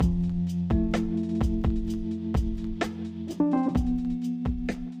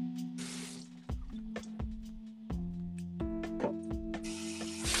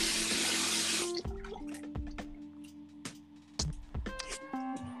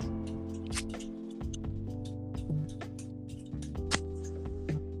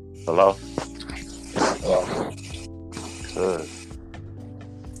Hello? Uh, Good.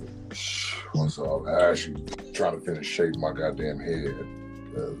 What's up? I actually trying to finish shaving my goddamn head.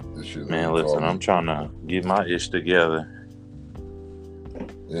 This shit. Man, listen, I'm trying to get my ish together.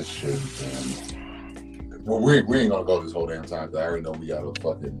 This shit, man. Well, we ain't gonna go this whole damn time. I already know we gotta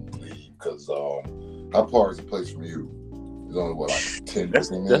fucking leave because how far is the place from you? It's only what, like 10,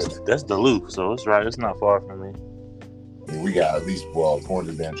 15 minutes? That's Duluth, so it's right. It's not far from me. I mean, we got at least,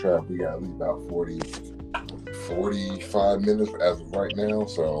 according to Dan Traffic, we got at least about 45 minutes as of right now.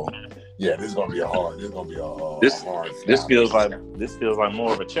 So, yeah, this is gonna be a hard. This is gonna be a hard. This feels like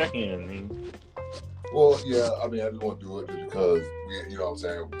more of a check-in. Well, yeah, I mean, I just want to do it just because we, you know what I'm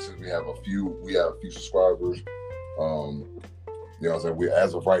saying, since we have a few subscribers, you know what I'm saying, we,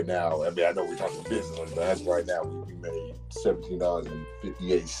 as of right now, I mean, I know we're talking business, but as of right now, we made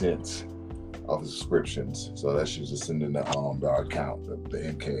 $17.58 off of subscriptions. So that should just send in the account, the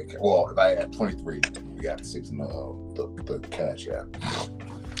MK account. Well, if I add 23, we got 6 in the cash app.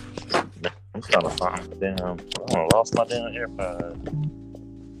 I'm trying to find I lost my damn AirPod.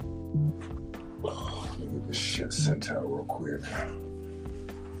 Let me get this shit sent out real quick.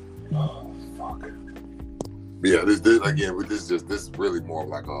 Oh, fuck. But yeah, this again, but this is really more of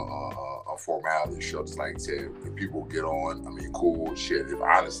like a formality show. Just like I said, if people get on, I mean, cool shit. If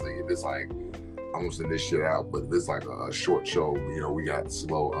it's like, I'm gonna send this shit out, but if it's like a short show, you know, we got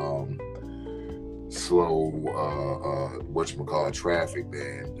slow whatchamacallit traffic,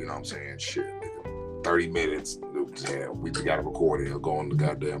 then, you know what I'm saying, shit, 30 minutes, yeah, we just gotta record it. It'll go on the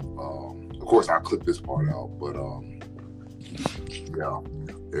goddamn, of course, I'll clip this part out, but, yeah,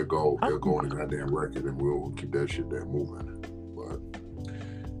 it'll go on the goddamn record, and we'll keep that shit there moving. But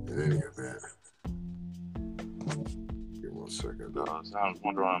in any event, give me 1 second. I was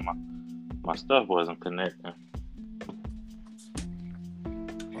wondering why my stuff wasn't connecting.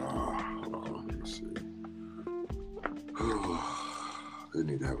 Let me see. They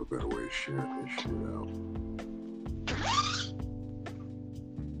need to have a better way to share this shit out.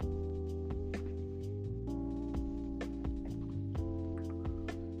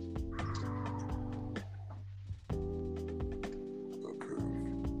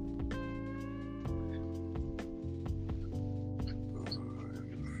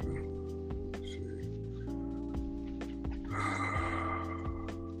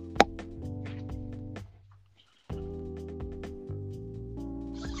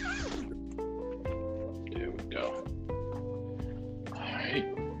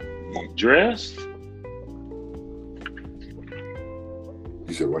 Dressed? You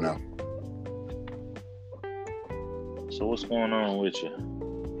said what now? So what's going on with you?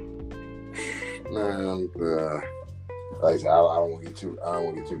 Man, like I said, I don't want to get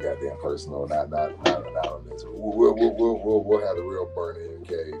too goddamn personal. Not on this. We'll have the real burning MK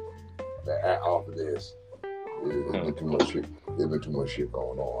off of this. There's been too much shit. There's been too much shit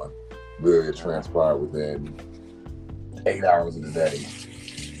going on. Really, it transpired within 8 hours of the day.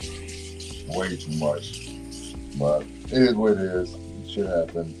 Way too much, but it is what it is. Shit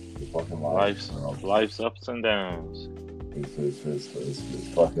happen. It's fucking life. Life's ups and downs.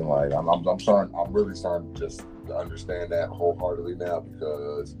 It's fucking life. I'm really starting just to understand that wholeheartedly now,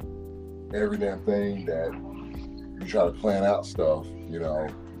 because every damn thing that you try to plan out stuff, you know,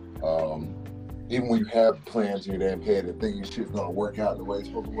 even when you have plans in your damn head and thinking shit's gonna work out the way it's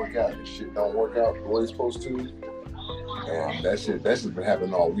supposed to work out, and shit don't work out the way it's supposed to. And that's just been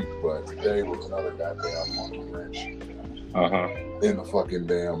happening all week, but today was another goddamn monkey wrench in the fucking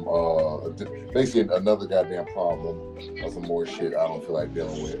damn, basically another goddamn problem or some more shit I don't feel like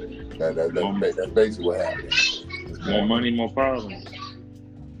dealing with. That's basically what happened. More money, more problems.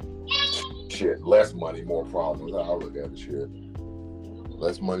 Shit, less money, more problems. I look at the shit.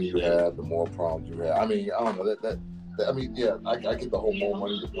 Less money you have, the more problems you have. I mean, I don't know I mean, yeah, I get the whole more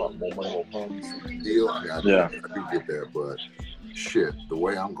money, more problems deal. I mean, I do get that, but shit, the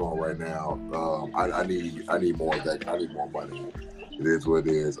way I'm going right now, I need more of that. I need more money. It is what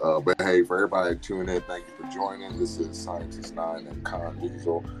it is. But hey, for everybody tuning in, thank you for joining. This is Scientist 9 and Con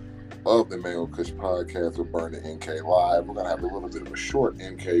Diesel of the Mango Kush Podcast with Burn the NK Live. We're gonna have a little bit of a short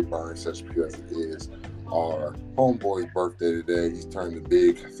NK burn, such because it is our homeboy's birthday today. He's turned the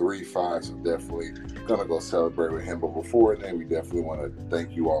big 3-5, so definitely gonna go celebrate with him. But before then, we definitely want to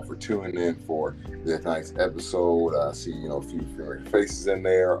thank you all for tuning in for this night's episode. I see, a few familiar faces in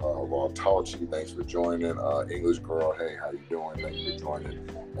there. Raw Talchi, thanks for joining. English Girl, hey, how you doing? Thank you for joining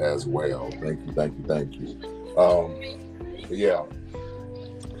as well. Thank you. Yeah.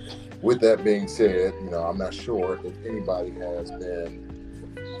 With that being said, I'm not sure if anybody has been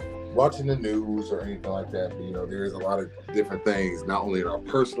watching the news or anything like that. But, you know, there's a lot of different things, not only in our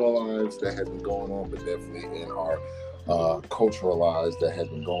personal lives that has been going on, but definitely in our cultural lives that has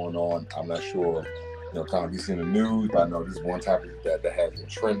been going on. I'm not sure, you know, kind of you seen the news, but I know this is one topic that has been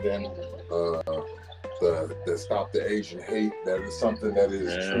trending. The Stop the Asian Hate, that is something that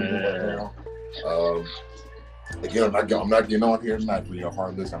is trending right now. Again, I'm not getting on here tonight for your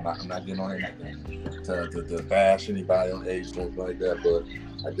hard list. I'm not getting on here to bash anybody on age or anything like that. But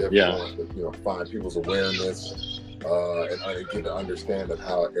I definitely want to, you know, find people's awareness and get to understand of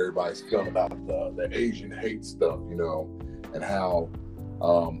how everybody's feeling about the Asian hate stuff, you know, and how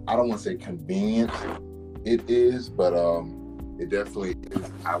I don't want to say convenient it is, but it definitely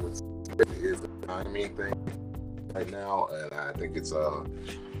is. I would say it is a timing thing right now, and I think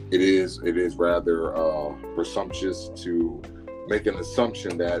it is rather presumptuous to make an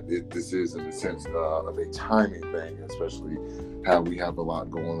assumption that this is in the sense of a timing thing, especially how we have a lot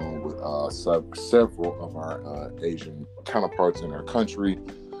going on with several of our Asian counterparts in our country,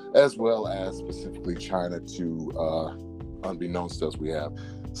 as well as specifically China. Unbeknownst to us, we have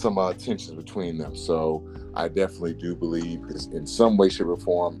some tensions between them. So I definitely do believe this in some way, shape, or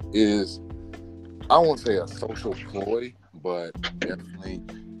form is, I won't say a social ploy, but definitely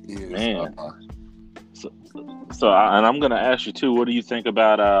is. And I'm gonna ask you too. What do you think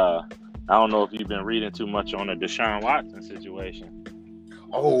about? I don't know if you've been reading too much on the Deshaun Watson situation.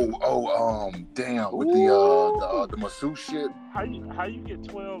 Damn, with the masseuse shit. How you get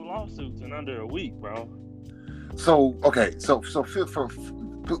 12 lawsuits in under a week, bro? So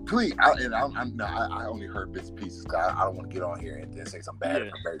please, I only heard bits and pieces. I don't want to get on here and say some bad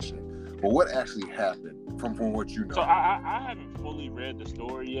information. But what actually happened from what you know? So I haven't fully read the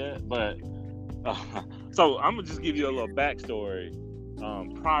story yet, but so I'm gonna just give you a little backstory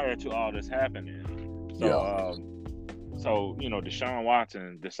prior to all this happening. So you know, Deshaun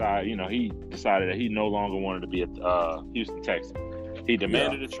Watson decided that he no longer wanted to be at Houston Texans. He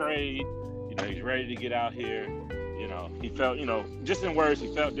demanded a trade. You know, he's ready to get out here. You know, he felt, you know, just in words, he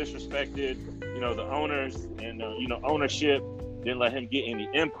felt disrespected. You know, the owners and, ownership didn't let him get any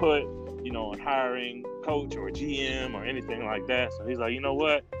input, you know, on hiring coach or GM or anything like that. So he's like, you know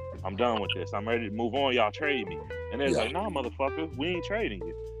what? I'm done with this. I'm ready to move on. Y'all trade me. And they're like, nah, motherfucker, we ain't trading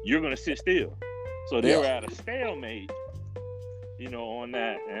you. You're going to sit still. So they were at a stalemate, you know, on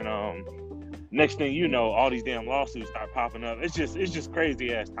that. And next thing you know, all these damn lawsuits start popping up. It's just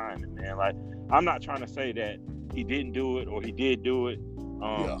crazy ass timing, man. Like, I'm not trying to say that he didn't do it or he did do it.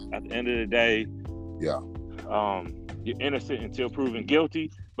 At the end of the day, you're innocent until proven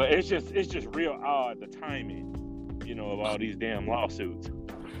guilty. But it's just real odd, the timing, you know, of all these damn lawsuits.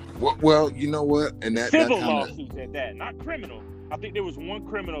 Well, you know what? And that civil lawsuits at that, not criminal. I think there was one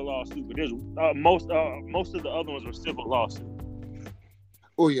criminal lawsuit, but there's most of the other ones were civil lawsuits.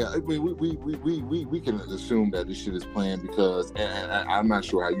 Oh yeah, I mean, we can assume that this shit is planned because, and I'm not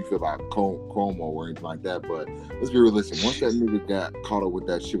sure how you feel about Cuomo or anything like that, but let's be realistic. Once that nigga got caught up with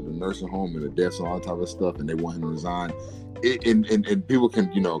that shit with the nursing home and the deaths and all that type of stuff, and they want him to resign, and people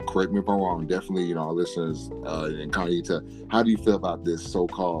can, you know, correct me if I'm wrong. Definitely, you know, our listeners and kind of how do you feel about this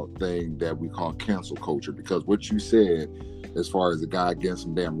so-called thing that we call cancel culture? Because what you said, as far as the guy getting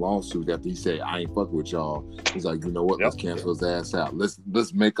some damn lawsuits after he said, I ain't fucking with y'all. He's like, you know what? Let's cancel his ass out.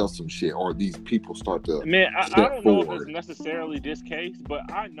 Let's make up some shit. Or these people start to I don't know if it's necessarily this case,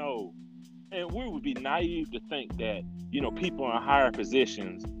 but I know, and we would be naive to think that, you know, people in higher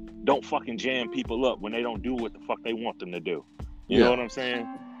positions don't fucking jam people up when they don't do what the fuck they want them to do. You know what I'm saying?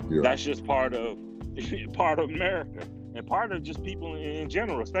 Yeah. That's just part of America and part of just people in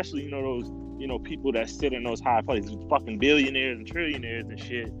general, especially, you know, those, you know, people that sit in those high places, fucking billionaires and trillionaires and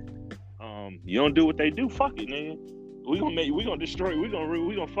shit. You don't do what they do, fuck it, nigga. We gonna destroy, we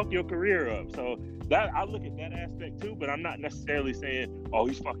gonna fuck your career up. So that, I look at that aspect too, but I'm not necessarily saying, oh,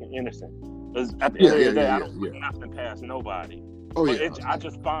 he's fucking innocent. Because at the end of the day, I don't put nothing past nobody. I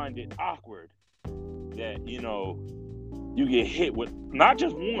just find it awkward that, you know, you get hit with not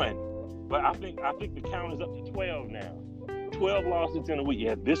just one, but I think the count is up to 12 now. 12 lawsuits in a week.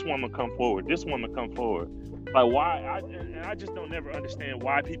 Yeah, this woman come forward. This woman come forward. Like, why? I just don't never understand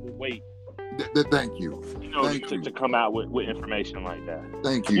why people wait. Thank you. You know, to come out with information like that.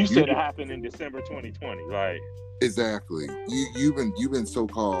 Thank you. You said it happened in December 2020, right? Exactly. You've been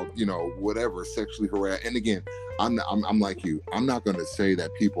so-called, you know, whatever, sexually harassed. And again, I'm like you. I'm not going to say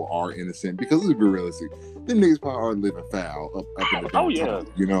that people are innocent because let's be realistic. Them niggas probably are living foul up in the time,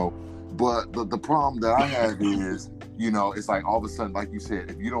 you know. But the problem that I have is, you know, it's like all of a sudden, like you said,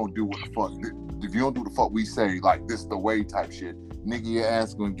 if you don't do the fuck we say, like this the way type shit, nigga, your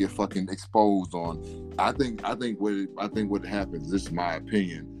ass gonna get fucking exposed on. I think what happens. This is my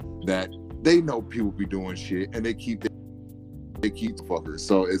opinion. that they know people be doing shit and they keep the fuckers.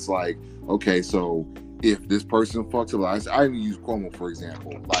 So it's like, okay, so if this person fucks up, I even use Cuomo for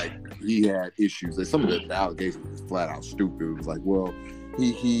example. Like he had issues. Like some of the allegations was flat out stupid. It was like, well,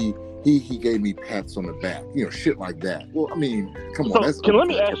 he gave me pats on the back, you know, shit like that. Well, I mean, come on. That's let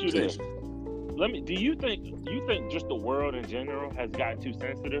me ask you this. Do you think just the world in general has gotten too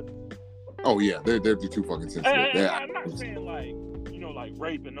sensitive? Oh yeah, they're too fucking sensitive. I'm not saying like, you know, like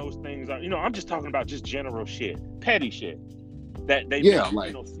rape and those things are, you know, I'm just talking about just general shit, petty shit that they make, like,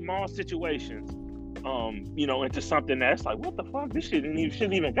 you know, small situations, you know, into something that's like, what the fuck? This shit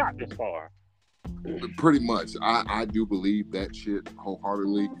shouldn't even got this far. Pretty much, I do believe that shit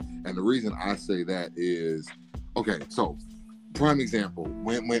wholeheartedly, and the reason I say that is, okay, so prime example,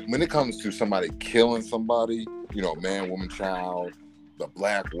 when it comes to somebody killing somebody, you know, man, woman, child, the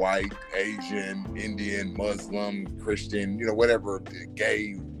black, white, Asian, Indian, Muslim, Christian, you know, whatever,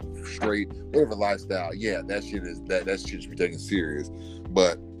 gay, straight, whatever lifestyle, yeah, that shit should be taken serious.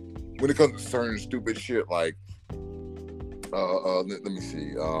 But when it comes to certain stupid shit like, let me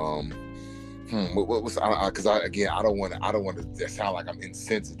see, because I don't want to sound like I'm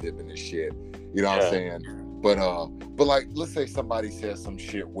insensitive in this shit, you know what I'm saying? But like, let's say somebody says some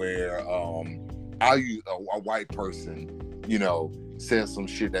shit where I'll use a white person, you know, says some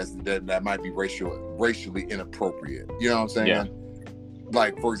shit that might be racially inappropriate. You know what I'm saying? Yeah.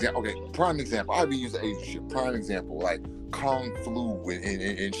 Like, for example, okay, prime example, I'll be using Asian shit. Prime example, like Kung Flu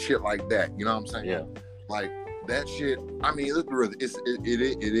and shit like that. You know what I'm saying? Yeah. Like that shit. I mean, let's be real.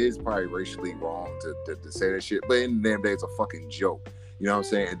 It is probably racially wrong to say that shit, but in the damn day, it's a fucking joke. You know what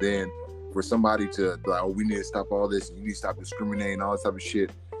I'm saying? And then for somebody to like, oh, we need to stop all this, and you need to stop discriminating, all this type of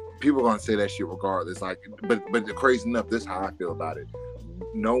shit. People are gonna say that shit regardless. Like, but the crazy enough, this is how I feel about it.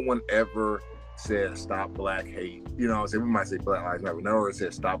 No one ever said stop black hate. You know what I'm saying? We might say Black Lives Matter, but no one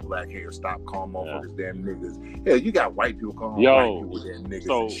said stop black hate or stop calling motherfuckers damn niggas. Yeah, you got white people calling white people damn niggas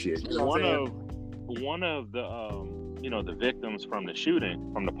and shit. You know one of the you know, the victims from the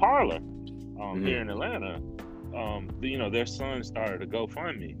shooting from the parlor here in Atlanta, you know, their son started a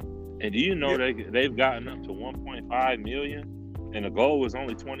GoFundMe, and do you know they've gotten up to 1.5 million? And the goal was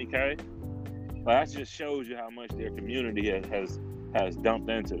only 20K. But that just shows you how much their community has dumped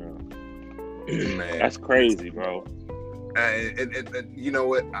into them. Man, that's crazy, bro. And you know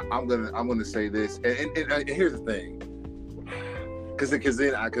what? I'm gonna say this. And here's the thing. Because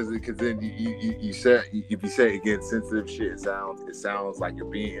then you said, if you say again sensitive shit, it sounds like you're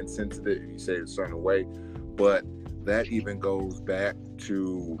being insensitive if you say it a certain way. But that even goes back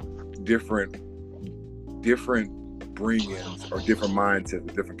to different bring-ins or different mindsets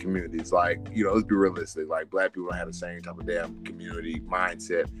with different communities. Like, you know, let's be realistic. Like, black people don't have the same type of damn community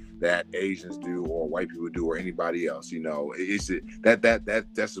mindset that Asians do or white people do or anybody else. You know, it's that's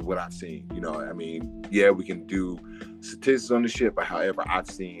just what I've seen. You know, I mean, yeah, we can do statistics on the shit, but however, I've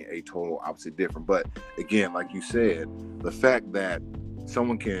seen a total opposite different. But again, like you said, the fact that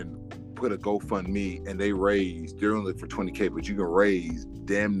someone can put a GoFundMe and they're only for 20K, but you can raise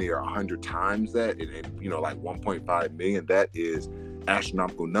damn near 100 times that, and you know, like 1.5 million. That is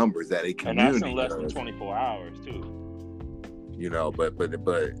astronomical numbers that a community. And that's in less than 24 hours too. You know, but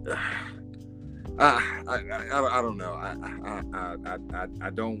I don't know. I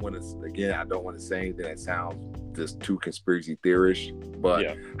don't want to. Again, I don't want to say anything that sounds just too conspiracy theorish.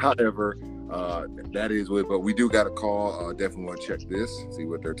 But however, that is what. But we do got a call. Definitely want to check this, see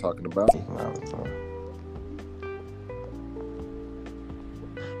what they're talking about.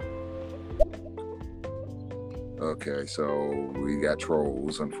 Okay, so we got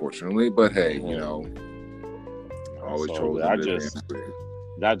trolls, unfortunately, but hey, you know, always trolls. I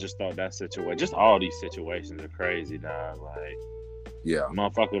just thought that situation, just all these situations are crazy, dog. Like, yeah,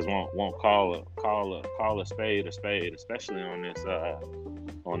 motherfuckers won't call a spade, especially on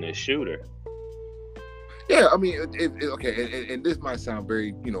this shooter. Yeah, I mean, okay, and this might sound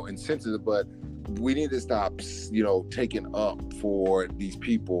very, you know, insensitive, but we need to stop, you know, taking up for these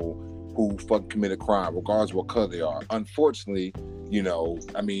people who fucking commit a crime, regardless of what color they are. Unfortunately, you know,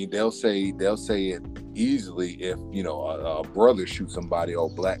 I mean, they'll say it easily if, you know, a brother shoots somebody or a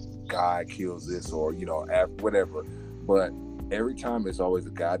black guy kills this or, you know, whatever. But every time it's always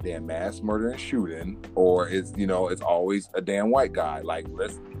a goddamn mass murder and shooting, or it's, you know, it's always a damn white guy. Like,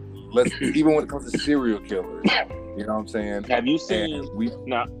 let's even when it comes to serial killers, you know what I'm saying? Have you seen?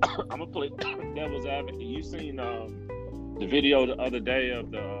 Now, I'm gonna play devil's advocate. You seen the video the other day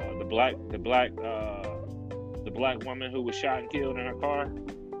of the black woman who was shot and killed in her car?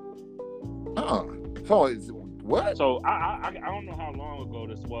 So what? So I don't know how long ago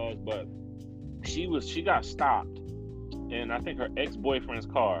this was, but she got stopped in I think her ex-boyfriend's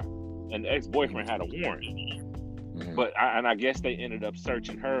car, and the ex-boyfriend had a warrant. Mhm. But I guess they ended up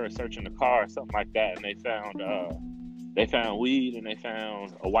searching her, searching the car, or something like that, and they found weed and they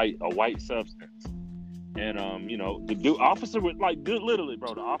found a white substance. And you know, the officer was like, literally,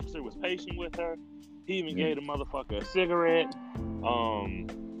 bro. The officer was patient with her. He even gave the motherfucker a cigarette.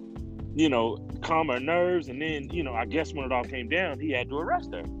 You know, calm her nerves, and then, you know, I guess when it all came down, he had to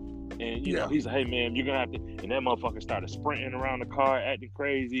arrest her. And, you know, he's like, hey, man, you're going to have to... And that motherfucker started sprinting around the car, acting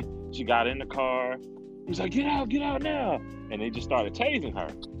crazy. She got in the car. He's like, get out now. And they just started tasing her.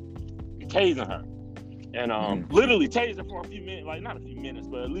 And literally tased her for a few minutes, like not a few minutes,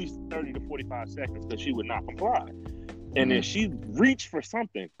 but at least 30 to 45 seconds, because she would not comply. And then she reached for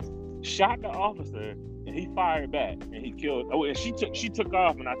something, shot the officer, and he fired back, and he killed... Oh, and she took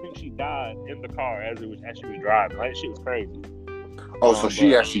off, and I think she died in the car as she was driving. Like, that shit was crazy. Oh, so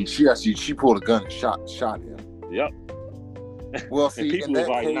she pulled a gun and shot him. Yep. Well, see, and people in was that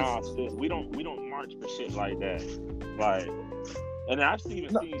like, case, nah, sis, we don't march for shit like that. Like, and I've seen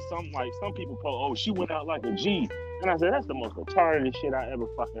some people post, oh, she went out like a G, and I said, that's the most retarded shit I ever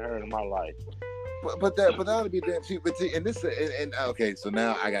fucking heard in my life. But that would be damn cheap. But see, and this and okay, so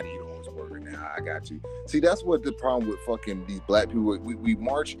now I got to eat a horse burger. Now I got you. See, that's what the problem with fucking these black people. We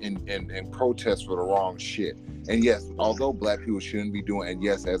march and protest for the wrong shit. And yes, although black people shouldn't be doing, and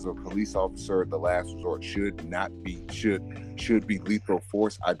yes, as a police officer, the last resort should be lethal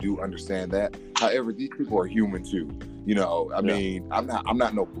force. I do understand that. However, these people are human too. You know, I mean, I'm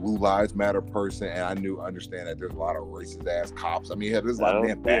not no Blue Lives Matter person, and I understand that there's a lot of racist ass cops. I mean, there's a lot of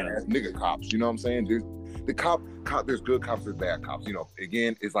damn badass nigga cops. You know what I'm saying? There's there's good cops, there's bad cops. You know,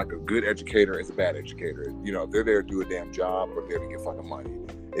 again, it's like a good educator, it's a bad educator. You know, they're there to do a damn job, but they're there to get fucking money.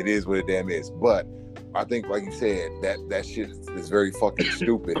 It is what it damn is. But I think, like you said, that shit is very fucking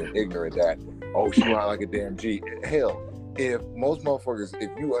stupid and ignorant. That, oh, she went out like a damn G. Hell, if most motherfuckers, if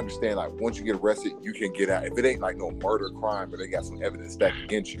you understand, like, once you get arrested, you can get out. If it ain't like no murder crime, but they got some evidence stacked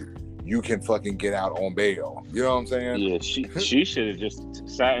against you, you can fucking get out on bail. You know what I'm saying? Yeah, she should have just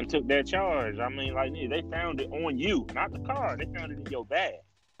sat and took that charge. I mean, like, they found it on you, not the car. They found it in your bag.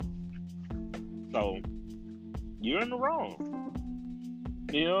 So you're in the wrong.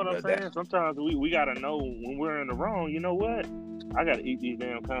 You know what I'm saying? Sometimes we gotta know when we're in the wrong. You know what? I gotta eat these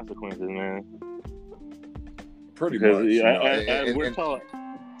damn consequences, man. Pretty much. As we're taught.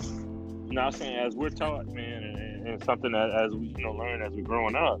 No, I'm saying as we're taught, man, and something that as we learn as we're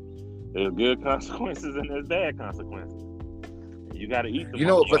growing up, there's good consequences and there's bad consequences. You gotta eat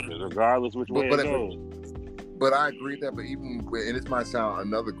them, regardless which way it goes. But I agree that. But even, and this might sound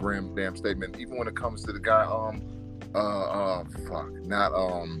another damn statement. Even when it comes to the guy, not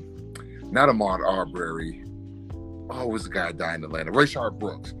Ahmaud Arbery. Oh, was the guy died in Atlanta? Rayshard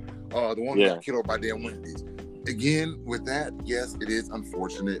Brooks. The one who got killed by damn Wendy's. Again, with that, yes, it is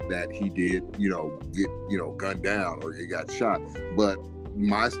unfortunate that he did, get, gunned down or he got shot. But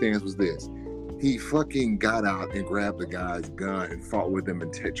my stance was this. He fucking got out and grabbed the guy's gun and fought with him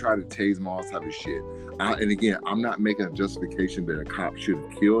and tried to tase him, all type of shit. And again, I'm not making a justification that a cop should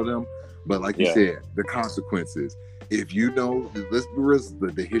have killed him. But like you said, the consequences. If you know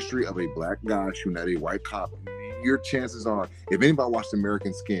the history of a black guy shooting at a white cop, your chances are, if anybody watched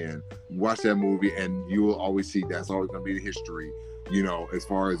American Skin, watch that movie, and you will always see that's always going to be the history, as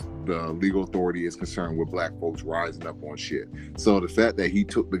far as the legal authority is concerned, with black folks rising up on shit. So the fact that he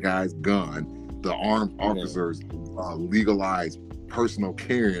took the guy's gun, the armed officers legalized personal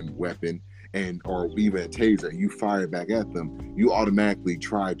carrying weapon, or even a taser, you fire back at them, you automatically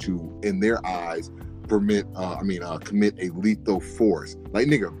try to, in their eyes, commit a lethal force. Like,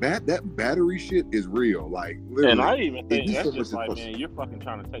 nigga, that battery shit is real. Like, literally. And I even think that's just like, man, you're fucking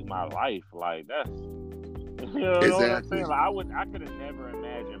trying to take my life. Like, that's, you know exactly. What I'm saying? Like, I could have never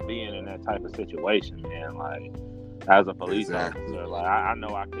imagined being in that type of situation, man. Like, as a police officer, like, I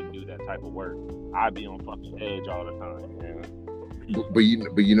know I couldn't do that type of work. I'd be on fucking edge all the time, man. But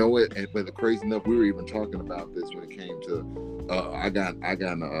you know what? But the crazy enough, we were even talking about this when it came to. I got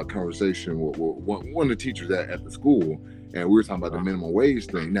in a conversation with one of the teachers at the school, and we were talking about the minimum wage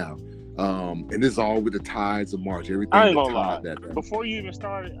thing. Now, and this is all with the tides of March. Everything. I ain't gonna lie. Before you even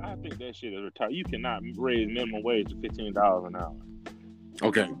started, I think that shit is retired. You cannot raise minimum wage to $15 an hour.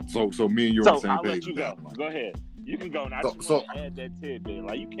 Okay, so me and you are on the same page. I'll let you go. Go ahead. You can go. And I just want to add that tidbit.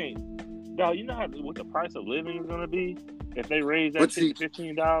 Like, you can't. Dog, you know what the price of living is gonna be if they raise that to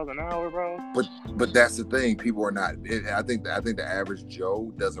 $15 an hour, bro. But that's the thing. People are not. I think the average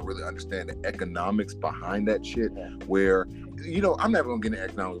Joe doesn't really understand the economics behind that shit. Yeah. Where, I'm never gonna get into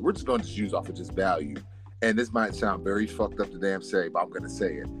economics. We're just gonna just use off of just value. And this might sound very fucked up to damn say, but I'm gonna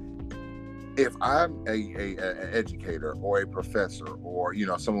say it. if I'm a educator or a professor or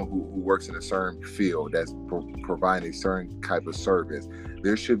someone who works in a certain field that's providing a certain type of service,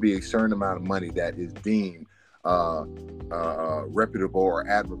 there should be a certain amount of money that is deemed reputable or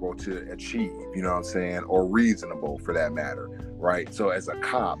admirable to achieve, you know what I'm saying, or reasonable for that matter, right? So as a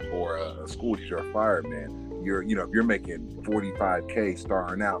cop or a school teacher or fireman, if you're making $45K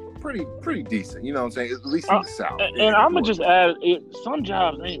starting out, pretty decent, you know what I'm saying, at least in the South. And I'm gonna just add, some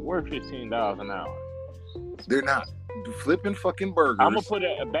jobs ain't worth $15 an hour. They're not. Flipping fucking burgers. I'm gonna put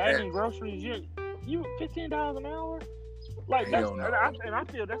a bag in groceries. You $15 an hour? Like that's, no. and I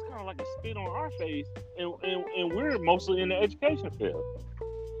feel that's kind of like a spit on our face, and we're mostly in the education field.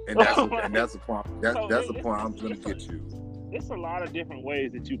 And that's the point. That's the point I'm gonna get to. It's a lot of different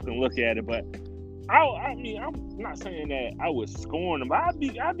ways that you can look at it, but I mean, I'm not saying that I would scorn them. I'd be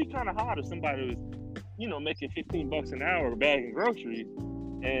kind of hard if somebody was, making $15 an hour bagging groceries,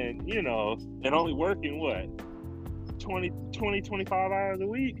 and and only working what 25 hours a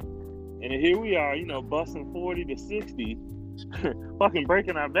week, and here we are, busting 40 to 60, fucking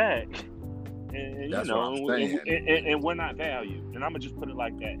breaking our back, and that's what I'm saying. And we're not valued. And I'm gonna just put it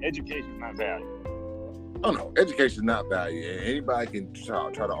like that: education's not valued. Oh no, education is not valued. And anybody can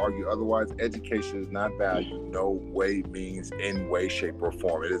try to argue otherwise. Education is not valued. No way, means, in way, shape, or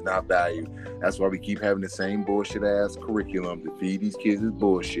form. It is not valued. That's why we keep having the same bullshit ass curriculum to feed these kids this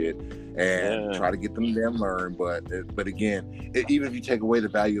bullshit and try to get them to damn learn. But again, even if you take away the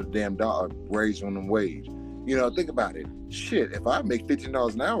value of the damn dollar, raise minimum wage. Think about it. Shit, if I make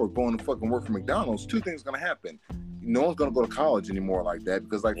 $15 an hour going to fucking work for McDonald's, two things are gonna happen. No one's gonna go to college anymore like that,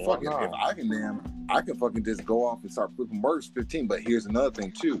 because fuck it, if I can fucking just go off and start flipping burgers 15. But here's another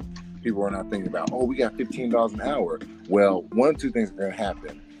thing too. People are not thinking about, we got $15 an hour. Well, one of two things are gonna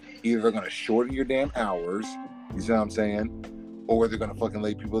happen. Either they're gonna shorten your damn hours, you see what I'm saying? Or they're gonna fucking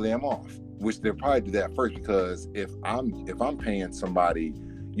lay people damn off. Which they'll probably do that first, because if I'm paying somebody,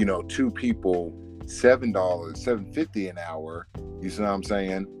 two people $7.50 an hour, you see what I'm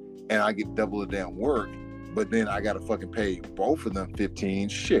saying? And I get double the damn work, but then I gotta fucking pay both of them 15.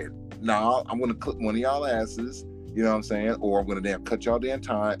 Shit. Nah, I'm gonna clip one of y'all asses, you know what I'm saying? Or I'm gonna damn cut y'all damn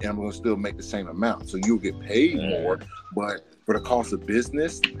time, and I'm gonna still make the same amount. So you'll get paid more, but for the cost of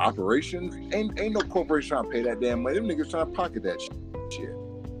business operations, ain't no corporation trying to pay that damn money. Them niggas trying to pocket that shit.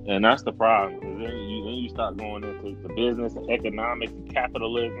 And that's the problem. Then you start going into the business and economics and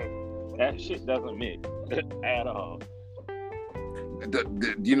capitalism. That shit doesn't mix at all.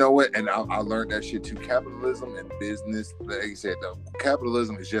 You know what? And I learned that shit too. Capitalism and business, like you said,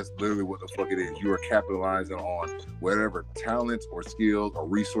 capitalism is just literally what the fuck it is. You are capitalizing on whatever talents or skills or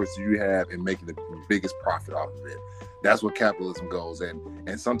resources you have and making the biggest profit off of it. That's what capitalism goes.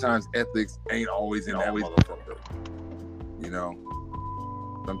 And sometimes ethics ain't always in that motherfucker.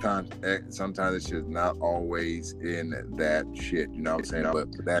 Sometimes it's just not always in that shit. You know what I'm saying?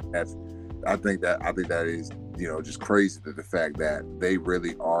 But I think that is, just crazy, that the fact that they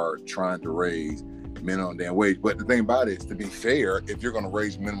really are trying to raise minimum damn wage. But the thing about it is, to be fair, if you're going to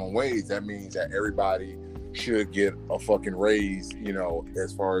raise minimum wage, that means that everybody should get a fucking raise,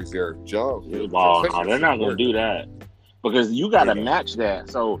 as far as their job. Well, no, they're not going to do that, because you got to match that.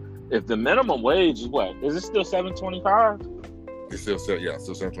 So if the minimum wage is what? Is it still $7.25? It's still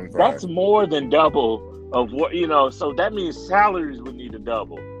 $7.25. That's more than double of what, so that means salaries would need to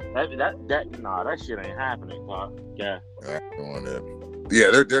double. That shit ain't happening, Clark. Yeah.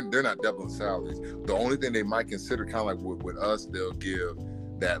 Yeah, they're not doubling salaries. The only thing they might consider, kind of like with us, they'll give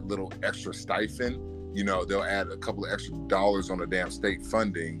that little extra stipend. They'll add a couple of extra dollars on the damn state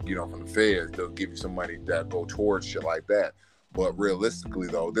funding, from the feds. They'll give you some money that go towards shit like that. But realistically,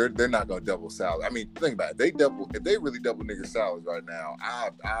 though, they're not gonna double salary. I mean, think about it. If they really double niggas' salaries right now,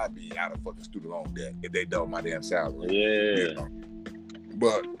 I'd be out of fucking student loan debt if they double my damn salary. Yeah.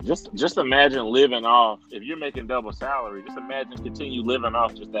 But just imagine living off. If you're making double salary, just imagine continue living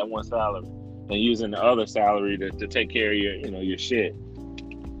off just that one salary and using the other salary to take care of your shit.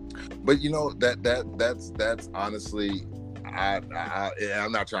 But that's honestly, I'm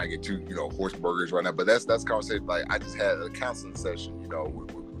not trying to get too horse burgers right now, but that's conversation. Like, I just had a counseling session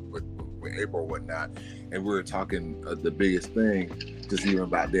with April and whatnot, and we were talking the biggest thing just even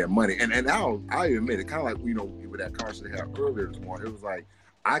about their money. And I admit it, kind of like with that conversation I had earlier this morning. It was like,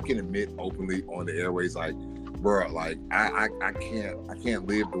 I can admit openly on the airways, like, bro, like I can't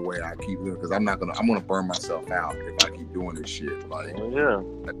live the way I keep living, because I'm gonna burn myself out if I keep doing this shit. Like,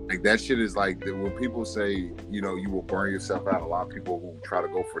 like that shit is like, when people say you will burn yourself out, a lot of people who try to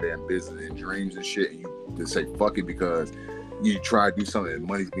go for their business and dreams and shit, and you just say fuck it because you try to do something and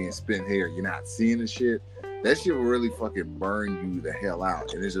money's being spent here, you're not seeing the shit. that shit will really fucking burn you the hell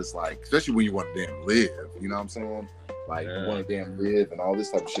out. And it's just like, especially when you want to damn live, you know what I'm saying? Like, you want to damn live and all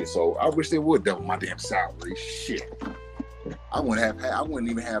this type of shit. So I wish they would double my damn salary. Shit. I wouldn't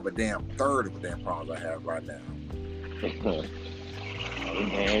even have a damn third of the damn problems I have right now.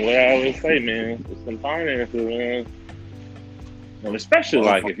 What I always say, man, it's some finances, man. And especially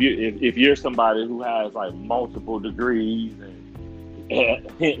like if you're somebody who has like multiple degrees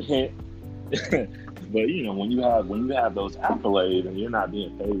and hint. But you know, when you have those accolades and you're not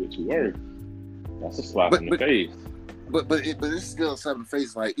being paid what you worth, that's a slap in the face. But it's still a slap in the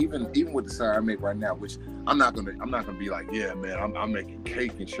face. Like even with the salary I make right now, which I'm not gonna be like, yeah, man, I'm making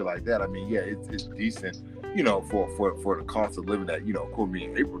cake and shit like that. I mean, yeah, it's decent, you know, for the cost of living that, you know, me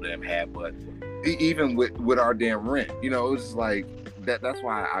and April damn had. But even with our damn rent, you know, it was like that's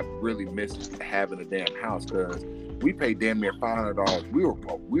why I really miss having a damn house, because we paid damn near $500.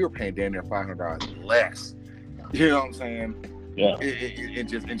 We were paying damn near $500 less. You know what I'm saying? Yeah. And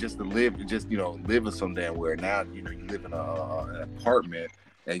just to live, you know, living some damn where. Now, you know, you live in an apartment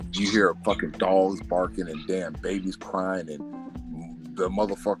and you hear fucking dogs barking and damn babies crying and the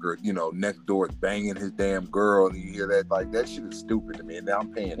motherfucker, you know, next door is banging his damn girl, and you hear that, like, that shit is stupid to me. And now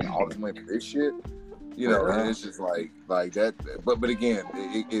I'm paying all this money for this shit. You know, and it's just like that. But again,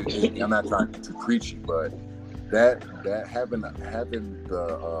 I'm not trying to be too preachy, but that having the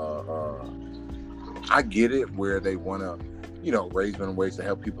I get it where they want to, you know, raise minimum wage to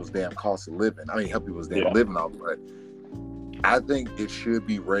help people's damn cost of living. I mean, help people's damn living off, but I think it should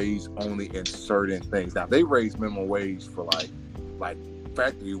be raised only in certain things. Now, they raise minimum wage for like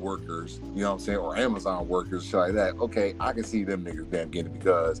factory workers, you know what I'm saying, or Amazon workers, shit like that. Okay, I can see them niggas damn getting it,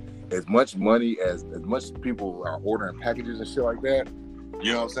 because as much money as much people are ordering packages and shit like that,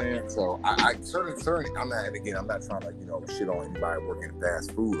 you know what I'm saying? So I certainly I'm not trying to, you know, shit on anybody working in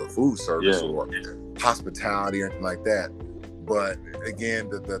fast food or food service or hospitality or anything like that. But again,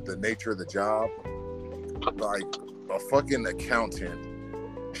 the nature of the job, like a fucking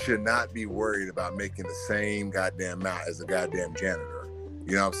accountant should not be worried about making the same goddamn amount as a goddamn janitor.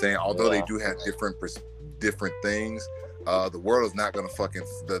 You know what I'm saying? Although they do have different things, the world is not gonna fucking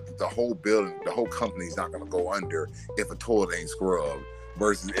the whole building, the whole company is not gonna go under if a toilet ain't scrubbed.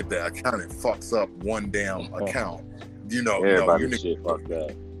 Versus if the accountant fucks up one damn account, you know, everybody shit fucked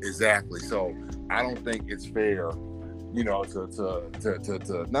up. Exactly. So I don't think it's fair, you know,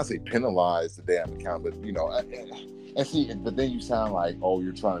 to not say penalize the damn account, but you know, and see, but then you sound like, oh,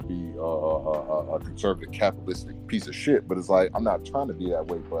 you're trying to be a conservative capitalistic piece of shit. But it's like, I'm not trying to be that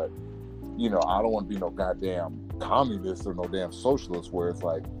way, but you know, I don't want to be no goddamn communist or no damn socialist where it's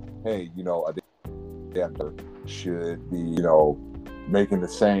like, hey, you know, a damn should be, you know, making the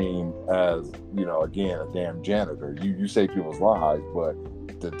same as, you know, again, a damn janitor. You save people's lives, but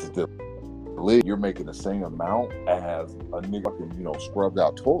to live, you're making the same amount as a nigga fucking, you know, scrubbed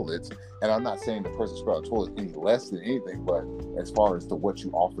out toilets. And I'm not saying the person scrubbed out toilets any less than anything, but as far as to what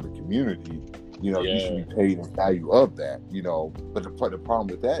you offer the community, you know, you should be paid in value of that, you know. But the problem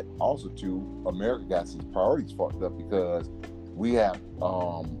with that also too, America got its priorities fucked up, because we have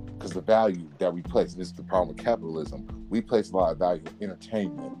because the value that we place, this is the problem with capitalism, we place a lot of value in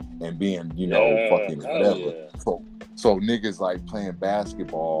entertainment and being, you know, fucking whatever. So niggas like playing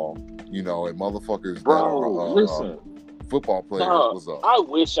basketball, you know, and motherfuckers listen, football players. What's up? I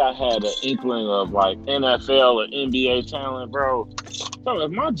wish I had an inkling of like NFL or NBA talent, bro. So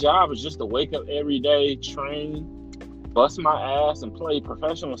if my job is just to wake up every day, train, bust my ass, and play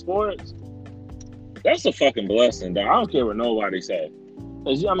professional sports, that's a fucking blessing, dog. I don't care what nobody says.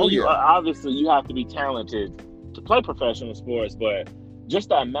 I mean, obviously you have to be talented to play professional sports, but just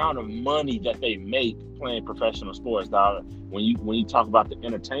the amount of money that they make playing professional sports, dog. When you talk about the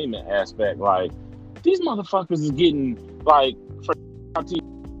entertainment aspect, like these motherfuckers is getting like for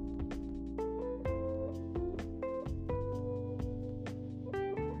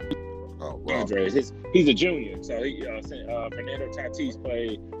Andres, he's a junior, so he Fernando Tatis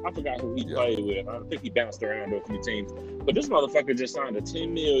played. I forgot who he played with. I think he bounced around to a few teams, but this motherfucker just signed a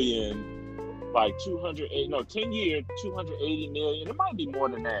 $10 million, like 10 year, 280 million. It might be more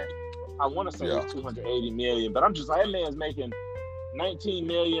than that. I want to say it's 280 million, but I'm just like, that man's making $19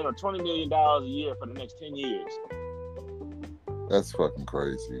 million or $20 million a year for the next 10 years. That's fucking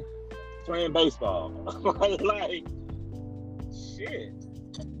crazy. Playing baseball, like shit.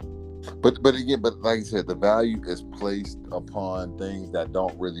 But again, like I said, the value is placed upon things that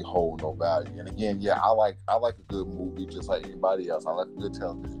don't really hold no value. And again, I like a good movie just like anybody else. I like a good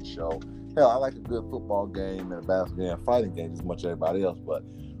television show. Hell, I like a good football game and a basketball game, fighting game as much as everybody else. But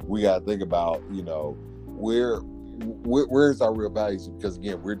we gotta think about, you know, where's our real values? Because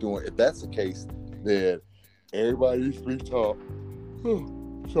again, we're doing, if that's the case, then everybody needs to be taught.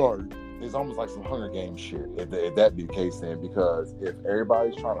 Sorry. It's almost like some Hunger Games shit, if that be the case then, because if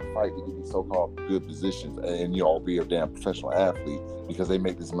everybody's trying to fight to get these so-called good positions and, you know, be a damn professional athlete because they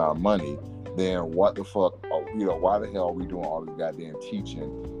make this amount of money, then what the fuck, you know, why the hell are we doing all this goddamn teaching,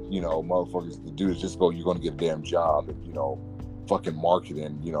 you know, motherfuckers to do is just go, you're going to get a damn job and, you know, fucking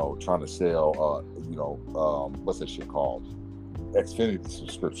marketing, you know, trying to sell, you know, what's that shit called? Xfinity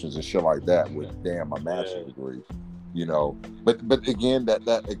subscriptions and shit like that with damn my master's degree. You know, but again,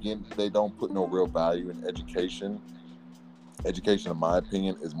 that again, they don't put no real value in education. Education, in my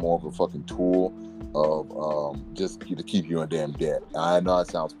opinion, is more of a fucking tool of just to keep you in damn debt. I know it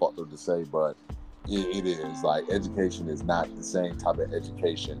sounds fucked up to say, but it is. Like, education is not the same type of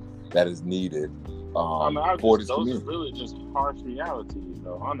education that is needed for this community. Those are really just harsh realities,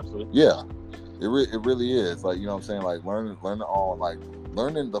 though. Honestly. Yeah, it really is. Like, you know what I'm saying? Like, learning all, like,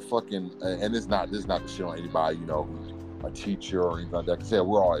 learning the fucking, and this is not to shit on anybody, you know, who's a teacher or anything like that. Because hell,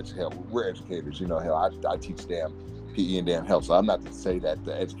 we're educators, you know. Hell, I teach damn PE and damn health, so I'm not to say that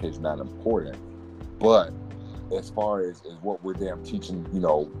the education's not important, but as far as what we're damn teaching, you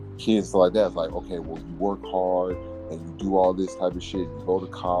know, kids stuff like that, it's like, okay, well, you work hard and you do all this type of shit, you go to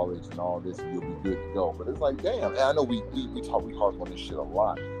college and all this, and you'll be good to go. But it's like, damn, and I know we harp on this shit a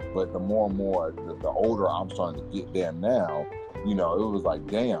lot, but the more and more, the older I'm starting to get damn now, you know, it was like,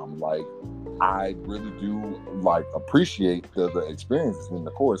 damn, like, I really do, like, appreciate the experiences. And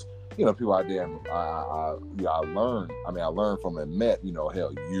of course, you know, people I learned from and met, you know,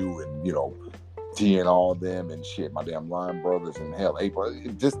 hell, you and, you know, T and all them and shit, my damn line brothers and hell, April.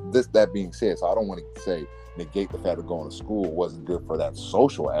 Just that being said, so I don't want to say negate the fact of going to school wasn't good for that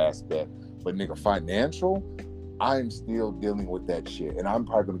social aspect, but nigga, financial, I'm still dealing with that shit, and I'm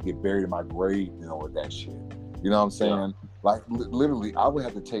probably gonna get buried in my grave, you know, with that shit. You know what I'm saying? Yeah. Like, literally, I would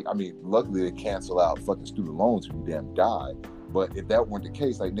have to take, I mean, luckily they cancel out fucking student loans if you damn die. But if that weren't the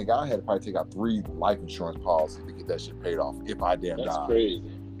case, like, nigga, I had to probably take out 3 life insurance policies to get that shit paid off if I damn died. That's crazy.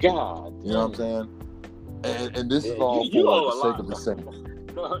 God. You know what I'm saying? And this is all for the sake of the same.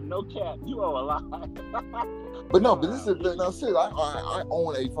 No cap, you owe a lot. But this is, no, seriously, I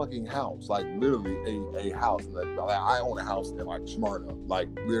own a fucking house, like, literally a house. Like, I own a house in, like, Smyrna, like,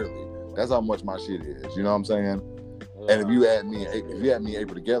 literally. That's how much my shit is. You know what I'm saying? Yeah. And if you add me and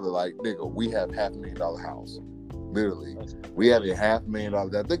April together, like, nigga, we have $500,000 house. Literally, we have a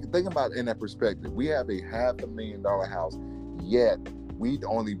 $500,000. Think about it in that perspective. We have a $500,000 house, yet we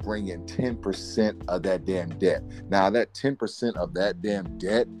only bring in 10% of that damn debt. Now, that 10% of that damn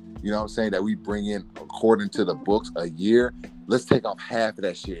debt, you know what I'm saying, that we bring in according to the books a year, let's take off half of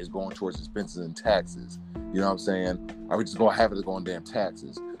that shit is going towards expenses and taxes. You know what I'm saying? Are we just going half of it going damn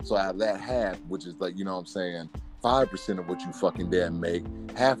taxes? So out of that half, which is like, you know what I'm saying, 5% of what you fucking damn make,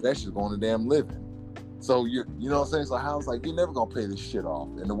 half of that shit's going to damn living. So you know what I'm saying? So how it's like, you're never gonna pay this shit off,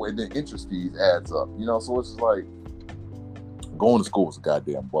 and the way the interest fees adds up, you know. So it's just like, going to school is a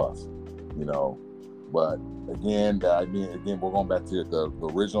goddamn bust, you know. But again, we're going back to the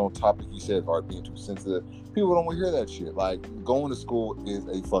original topic you said, about being too sensitive. People don't want to hear that shit. Like, going to school is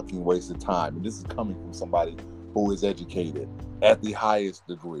a fucking waste of time, and this is coming from somebody who is educated at the highest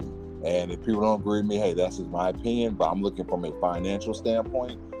degree. And if people don't agree with me, hey, that's just my opinion. But I'm looking from a financial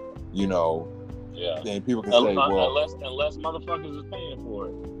standpoint, you know. Yeah. Then people can say, well, unless motherfuckers is paying for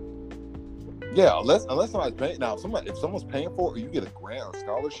it. Yeah, unless somebody's paying. Now, if someone's paying for it, or you get a grant or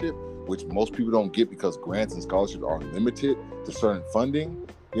scholarship, which most people don't get because grants and scholarships are limited to certain funding.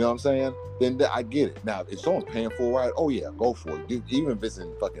 You know what I'm saying? Then I get it. Now, if someone's paying for a ride, oh yeah, go for it. Even if it's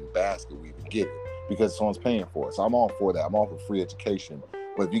in fucking basket, we even get it because someone's paying for it. So I'm all for that. I'm all for free education.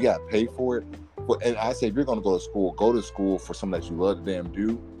 But if you gotta pay for it, and I say, if you're gonna go to school for something that you love to damn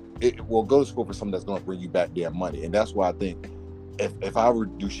do. Go to school for something that's going to bring you back damn money. And that's why I think if I were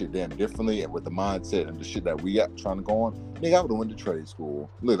to do shit damn differently and with the mindset and the shit that we got trying to go on, nigga, I would have went to trade school.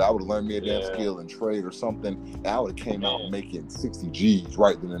 Look, I would have learned me a damn skill in trade or something, and I would have came out making 60 G's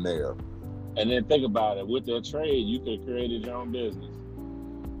right then and there. And then think about it. With that trade, you could have created your own business.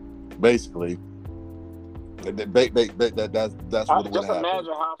 Basically. That's what would happen. Just imagine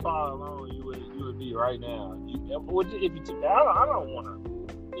how far along you would be right now. If you took that, I don't want to,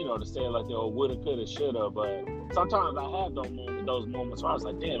 you know, to say like, oh, woulda, coulda, shoulda, but sometimes I have those moments where I was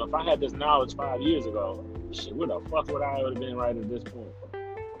like, damn, if I had this knowledge 5 years ago, shit, where the fuck would I have been right at this point?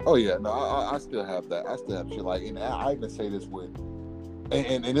 Oh yeah, no, I still have that. I still have shit like, and I even say this with,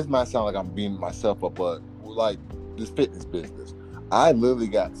 and this might sound like I'm beating myself up, but like this fitness business, I literally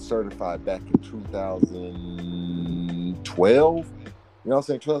got certified back in 2012. You know what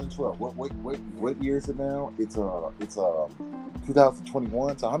I'm saying? 2012. What year is it now? It's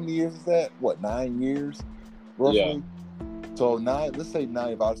 2021. So how many years is that? What, 9 years? roughly. So now, let's say now,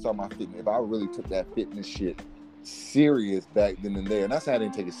 if I start my fitness, if I really took that fitness shit serious back then and there, and that's how I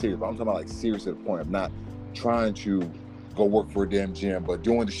didn't take it serious, but I'm talking about like serious to the point of not trying to go work for a damn gym, but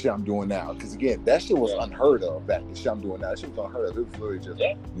doing the shit I'm doing now. Because again, that shit was unheard of back. The shit I'm doing now, that shit was unheard of. It was literally just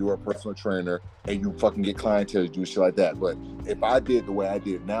you were a personal trainer and you fucking get clientele to do shit like that. But if I did the way I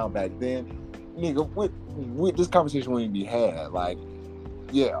did now back then, nigga, with this conversation wouldn't be had. Like,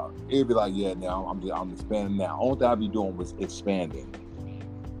 yeah, it'd be like, yeah, now I'm expanding now. Only thing I'd be doing was expanding.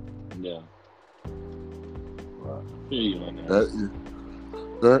 Yeah. Right.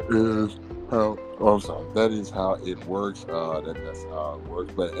 That is how. Oh, I'm sorry. That is how it works. That's how it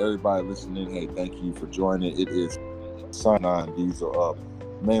works. But everybody listening, hey, thank you for joining. It is Sign On Diesel Up,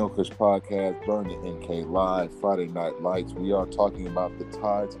 Mango Kush Podcast, Burn the NK Live, Friday Night Lights. We are talking about the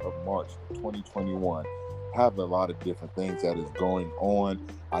tides of March 2021. Have a lot of different things that is going on.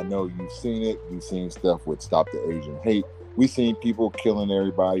 I know you've seen it. You've seen stuff with Stop the Asian Hate. We've seen people killing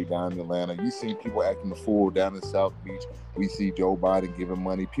everybody down in Atlanta. You've seen people acting the fool down in South Beach. We see Joe Biden giving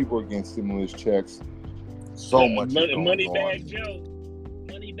money. People are getting stimulus checks. So much is going money on. Bag Joe.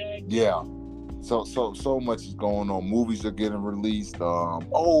 Money bag. Yeah. So much is going on. Movies are getting released. I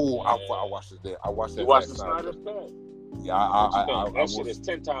watched it. I watched that. You watched the Snyder Cut? Yeah, I that shit is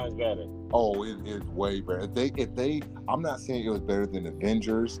 10 times better. Oh, it is way better. If they, I'm not saying it was better than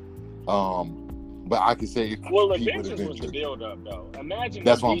Avengers, but I can say Avengers was the build up though. Imagine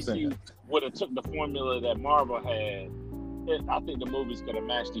if DC would have took the formula that Marvel had. I think the movies could have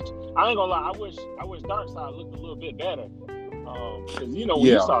matched each. I ain't gonna lie. I wish Darkseid looked a little bit better. Because when you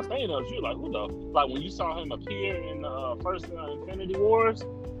saw Thanos, you're like, when you saw him appear in the first Infinity Wars,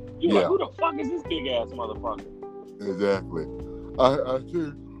 you're like, who the fuck is this big ass motherfucker? Exactly. I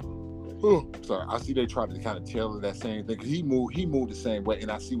see. Oh, sorry. I see they tried to kind of tailor that same thing. Cause he moved the same way, and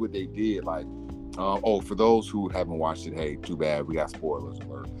I see what they did. Like, for those who haven't watched it, hey, too bad. We got spoilers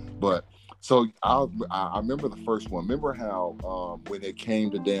alert. But so I remember the first one. Remember how when they came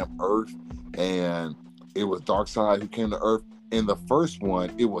to damn Earth, and it was Darkseid who came to Earth. In the first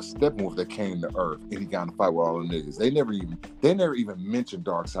one, it was Steppenwolf that came to Earth, and he got in a fight with all the niggas. They never even mentioned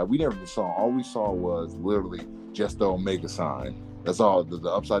Darkseid. We never even saw. All we saw was literally just the Omega sign. That's all, the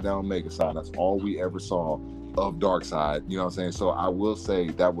upside down Omega sign. That's all we ever saw of Darkseid. You know what I'm saying? So I will say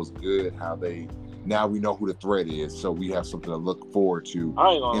that was good. How now we know who the threat is, so we have something to look forward to.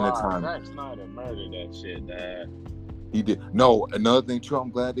 I ain't gonna in lie, a time. Zack Snyder murdered that shit, Dad. He did. No, another thing too,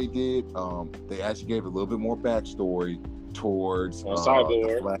 I'm glad they did. They actually gave a little bit more backstory towards the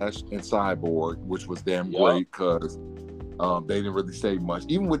Flash and Cyborg, which was damn great because they didn't really say much.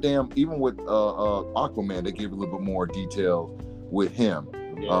 Even with Aquaman, they gave a little bit more detail with him.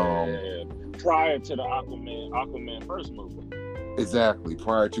 Prior to the Aquaman first movie. Exactly,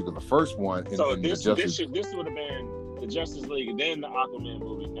 prior to the first one. This would have been the Justice League, and then the Aquaman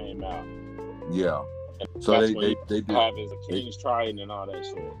movie came out. Yeah. And so they did have his King's Trident and all that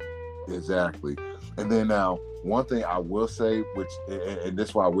shit. Exactly. And then now, one thing I will say, which, and this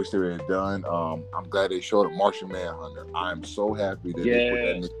is why I wish they had done, I'm glad they showed a Martian Manhunter. I'm so happy that they put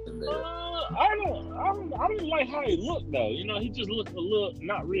that in there. I don't like how he looked though. You know, he just looked a little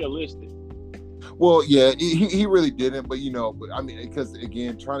not realistic. Well, yeah, he really didn't. But I mean, because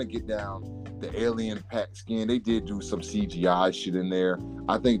again, trying to get down the alien pack skin, they did do some CGI shit in there.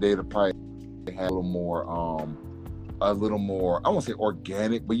 I think they'd have probably had a little more, I won't say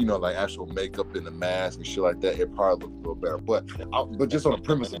organic, but like actual makeup in the mask and shit like that. It probably looked a little better. But just on the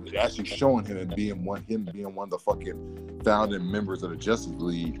premise of actually showing him and being one of the fucking founding members of the Justice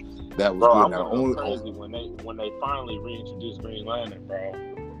League, that was good. I'm crazy when they finally reintroduced Green Lantern, bro.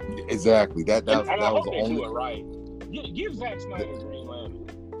 Exactly. That was the only. Do it right. Give Zack Snyder Green Lantern.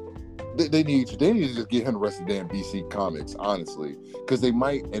 They need to just get him the rest of the damn DC comics, honestly, because they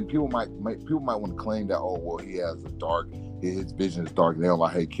might, and people might want to claim that he has his vision is dark. And they don't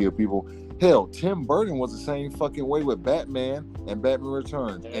like kill people. Hell, Tim Burton was the same fucking way with Batman and Batman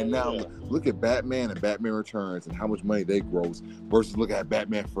Returns, and now look at Batman and Batman Returns and how much money they gross versus look at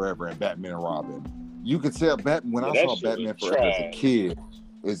Batman Forever and Batman and Robin. You could tell Batman when I saw Batman Forever as a kid.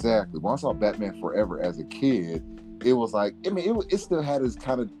 Exactly, when I saw Batman Forever as a kid. It was like, I mean, it still had his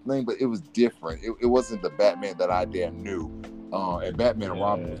kind of thing, but it was different. It wasn't the Batman that I damn knew. And Batman and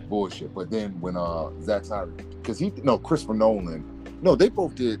Robin was bullshit. But then when Zack Snyder, Christopher Nolan, they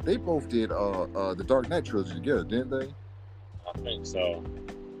both did the Dark Knight trilogy together, didn't they? I think so.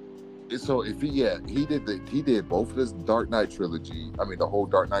 So if he did both of his Dark Knight trilogy. I mean, the whole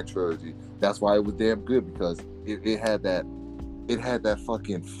Dark Knight trilogy. That's why it was damn good, because it had that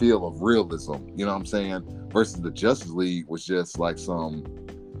fucking feel of realism. You know what I'm saying? Versus the Justice League was just like some,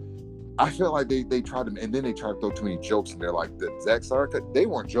 I felt like they tried to, and then they tried to throw too many jokes in there. Like the Zack Snyder cut, they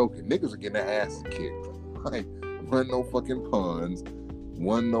weren't joking. Niggas were getting their asses kicked. Like, wasn't no fucking puns.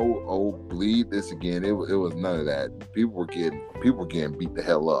 Wasn't no, oh, bleed this again. It was none of that. People were getting beat the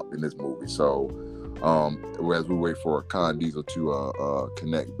hell up in this movie. So, as we wait for Con Diesel to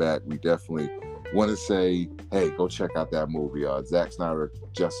connect back, we definitely want to say, hey, go check out that movie, Zack Snyder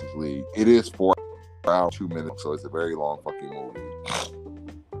Justice League. It is 4 hours 2 minutes, so it's a very long fucking movie.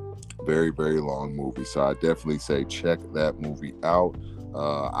 Very, very long movie. So I definitely say check that movie out.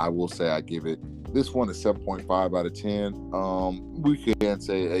 I will say I give it, this one is 7.5 out of 10. We can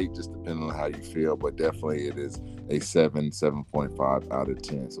say 8, just depending on how you feel, but definitely it is a 7.5 out of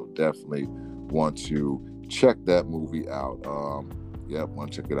 10. So definitely want to check that movie out. Yep,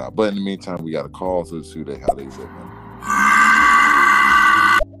 want to check it out. But in the meantime, we got a call to see how they live.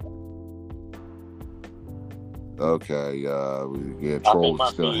 Okay, we get trolls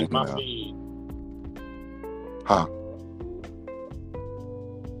still hanging out. Huh?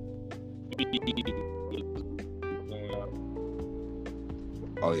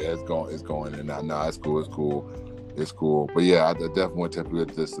 Oh yeah, it's going in now. Nah, it's cool. But yeah, I definitely want to tell you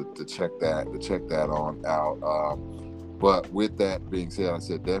just to check that on out. But with that being said, I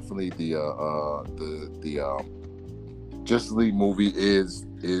said definitely the Justice League movie is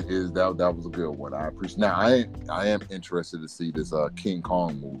that was a good one. I appreciate. Now I am interested to see this King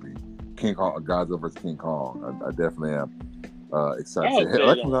Kong movie, King Kong, Godzilla vs King Kong. I definitely am excited.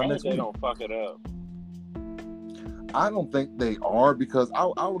 They don't fuck it up. I don't think they are, because I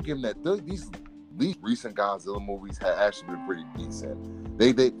will give them that these recent Godzilla movies have actually been pretty decent.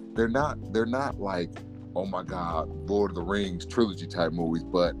 They're not like, oh my God, Lord of the Rings trilogy type movies,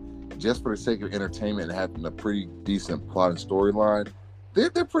 but just for the sake of entertainment and having a pretty decent plot and storyline, they're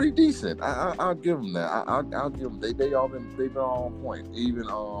pretty decent. I'll give them that. I'll give them. They've been all on point. Even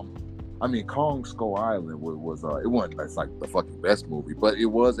I mean, Kong Skull Island was it wasn't that's like the fucking best movie, but it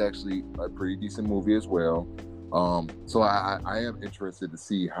was actually a pretty decent movie as well. So I am interested to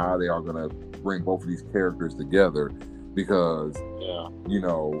see how they are going to bring both of these characters together, because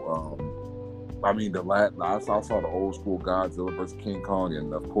I mean, I saw the old school Godzilla vs King Kong,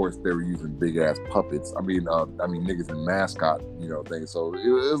 and of course they were using big ass puppets. I mean niggas in mascot, things. So it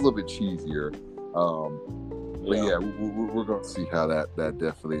was a little bit cheesier. But yeah, we're gonna see how that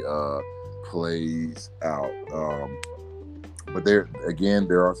definitely plays out. But there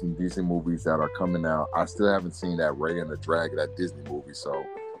are some decent movies that are coming out. I still haven't seen that Raya and the Dragon, that Disney movie, so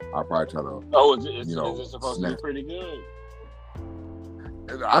I'll probably try to. Oh, is it supposed to be pretty good?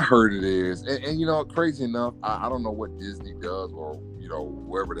 I heard it is, and crazy enough, I don't know what Disney does, or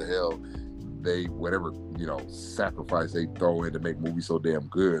wherever the hell they sacrifice they throw in to make movies so damn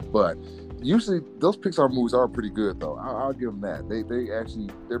good. But usually those Pixar movies are pretty good, though. I'll give them that.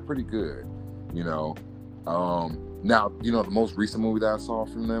 They're pretty good. Now, the most recent movie that I saw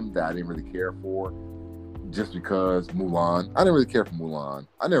from them that I didn't really care for, just because Mulan. I didn't really care for Mulan.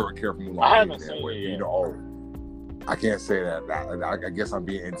 I never cared for Mulan. I haven't seen it yet. I can't say that. I guess I'm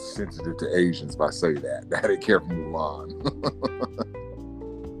being insensitive to Asians by saying that. I didn't care for Mulan.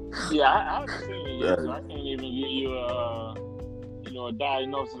 Yeah, I haven't seen it yet, so I can't even give you a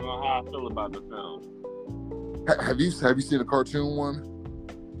diagnosis on how I feel about the film. Have you seen the cartoon one?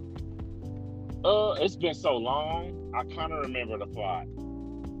 It's been so long. I kind of remember the plot.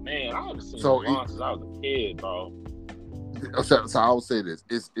 Man, I haven't seen Mulan since I was a kid, bro. So I will say this: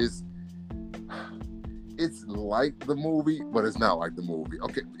 it's like the movie, but it's not like the movie.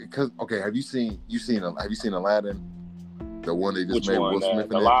 Okay, have you seen Aladdin? The one they just made Will Smith in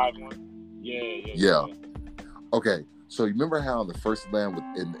the live one? Yeah. Okay, so you remember how the first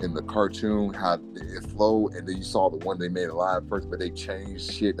Aladdin in the cartoon, how it flowed, and then you saw the one they made live first, but they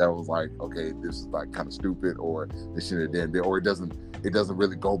changed shit that was like, okay, this is like kind of stupid, or they shouldn't have done it, or it doesn't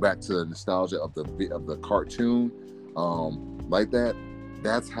really go back to the nostalgia of the cartoon, like that.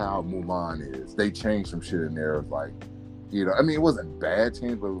 That's how Mulan is. They changed some shit in there. It was like, it wasn't bad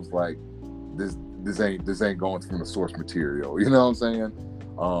change, but it was like, this ain't going from the source material. You know what I'm saying?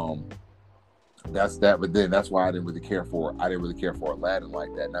 That's that. But then that's why I didn't really care for Aladdin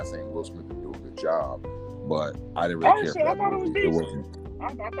like that. Not saying Will Smith didn't do a good job, but I didn't really care for that. I thought it was decent. I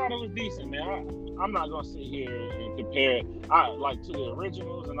thought it was decent, man. I'm not gonna sit here and compare it to the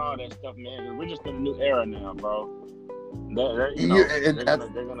originals and all that stuff, man. We're just in a new era now, bro. They're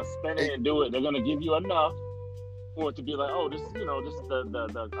gonna spin it and do it. They're gonna give you enough for it to be like, oh, this is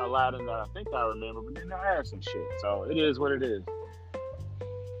the Aladdin that I think I remember, but then they'll add some shit. So it is what it is.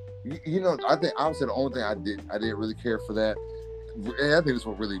 I think obviously the only thing I didn't really care for that, and I think this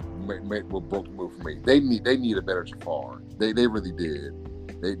what really what broke the move for me. They need a better Jafar. They really did.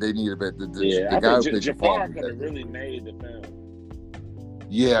 They need a better. Yeah, The I guy think who played Jafar Jafar could have really made the film.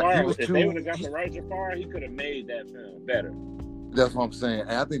 Yeah, Jafar, he was if too. they would have got the right Jafar, he could have made that film better. That's what I'm saying,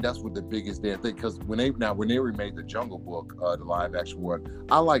 and I think that's what the biggest damn thing. Because when they remade the Jungle Book, the live action one,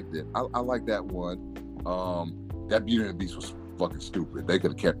 I liked it. I like that one. That Beauty and the Beast was fucking stupid. They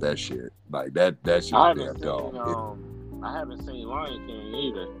could have kept that shit. Like that shit was damn dumb. I haven't seen Lion King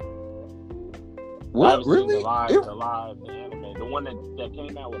either. What? Really? The anime, the one that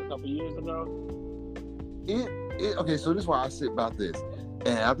came out a couple years ago. Okay, so this is why I say about this,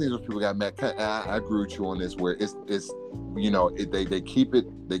 and I think those people got mad. I agree with you on this, where it's they keep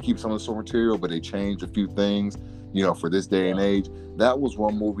some of the source material, but they change a few things, for this day and age. That was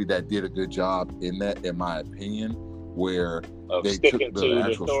one movie that did a good job in that, in my opinion, where they took the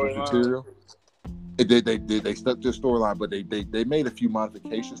actual source material. They stuck to the storyline, but they made a few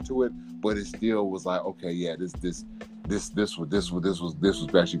modifications to it, but it still was like, okay, yeah, this was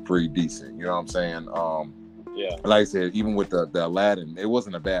actually pretty decent. You know what I'm saying? Yeah. Like I said, even with the Aladdin, it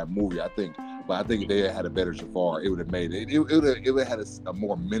wasn't a bad movie, I think. But I think if they had a better Jafar, it would have made it. It would have had a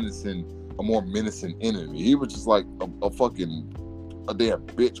more menacing enemy. He was just like a damn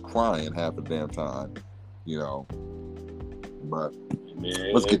bitch crying half the damn time, But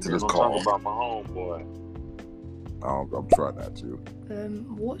man, let's get to this call. Talk about my homeboy. I'm trying not to.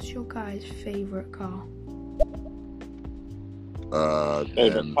 What's your guys' favorite car?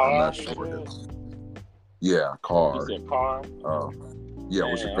 Favorite car? I'm not sure. Yeah, car. You said car? Yeah,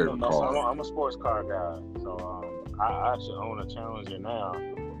 what's your favorite car? I'm a sports car guy, so I actually own a Challenger now.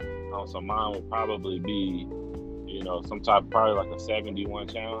 So mine would probably be, some type, probably like a 71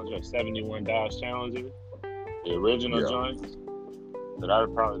 Challenger, a 71 Dodge Challenger, the original joints. So that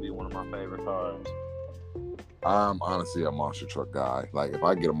would probably be one of my favorite cars. I'm honestly a monster truck guy. Like, if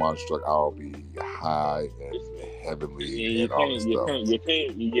I get a monster truck, I'll be high and heavenly and all this stuff.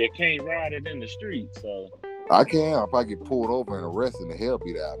 You can't ride it in the street, so. I can. I'll probably get pulled over and arrested and the hell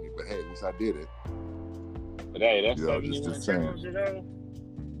beat out of me, but hey, at least I did it. But hey, that's 71 Challenger though.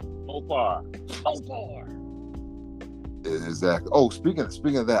 Opar. Exactly. Oh, speaking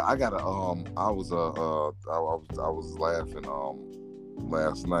of that, I got I was laughing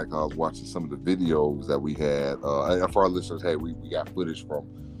last night because I was watching some of the videos that we had. And for our listeners, hey, we got footage from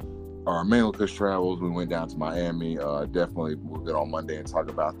our Manly Kush travels. We went down to Miami. Definitely, we'll get on Monday and talk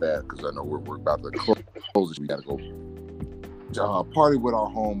about that because I know we're about to close. We got to go party with our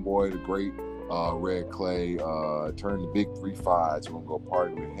homeboy, the great Red Clay. Turned the big 3-5, so we're gonna go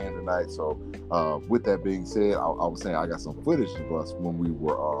party with him tonight. So, with that being said, I was saying I got some footage of us when we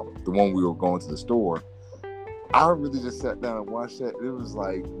were the one we were going to the store. I really just sat down and watched that. It was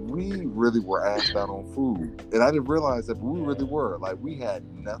like we really were asked out on food, and I didn't realize that, but we really were. Like, we had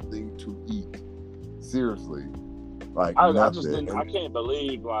nothing to eat. Seriously, like I just didn't. I can't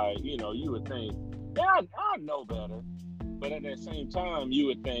believe, like, you would think, yeah, I know better, but at the same time, you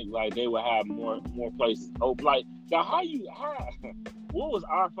would think like they would have more places open. Like, now, what was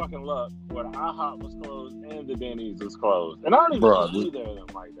our fucking luck where the IHOP was closed and the Denny's was closed, and I don't even know either of them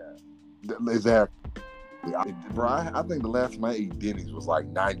like that. Exactly. I think the last time I ate Denny's was like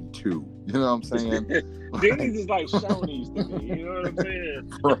 92. You know what I'm saying? Denny's is like Shoney's to me. You know what I'm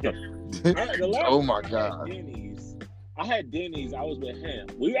saying? Oh my God. I had Denny's. I was with him.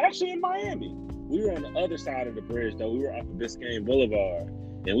 We were actually in Miami. We were on the other side of the bridge, though. We were off of Biscayne Boulevard.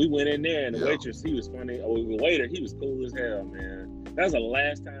 And we went in there, and the waitress, he was funny. Oh, the waiter, he was cool as hell, man. That was the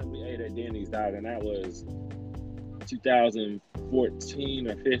last time we ate at Denny's, dog, and that was 2014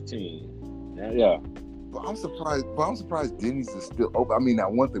 or 15. Yeah. But I'm surprised Denny's is still open. I mean, now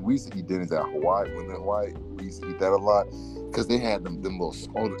one thing, we used to eat Denny's at Hawaii. When in Hawaii, we used to eat that a lot because they had them little,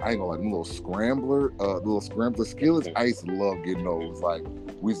 I ain't gonna lie, them little scrambler skillets. I used to love getting those. Like,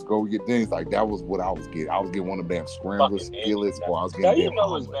 we used to go get Denny's. Like, that was what I was getting. I was getting one of them damn scrambler skillets while I was getting. You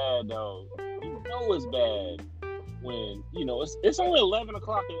know it's bad though. You know it's bad when it's only 11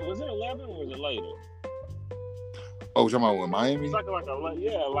 o'clock. Was it 11 or was it later? Oh, you're talking about Miami? It's like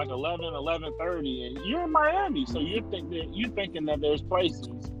 11:30, and you're in Miami, so you're thinking that there's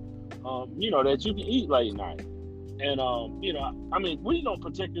places, that you can eat late night, and I mean, we don't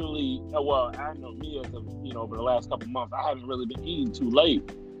particularly. Well, I know me as of over the last couple months, I haven't really been eating too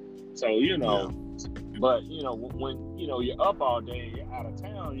late, so but when you're up all day, and you're out of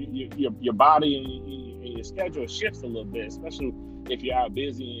town, your body and your schedule shifts a little bit, especially if you're out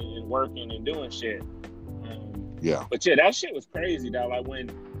busy and working and doing shit. Yeah. But yeah, that shit was crazy, though. Like when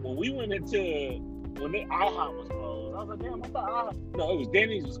we went when the IHOP was closed, I was like, damn, I thought IHOP. No, it was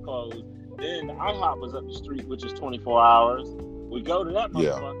Denny's was closed. Then the IHOP was up the street, which is 24 hours. We go to that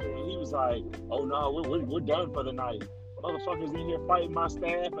motherfucker, and he was like, oh no, we're done for the night. motherfuckers in here fighting my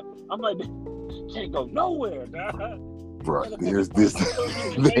staff. I'm like, can't go nowhere, dog. Bro, there's this.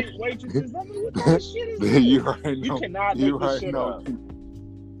 Waitresses, I mean, what kind of shit is this? You already know. You cannot make this shit up.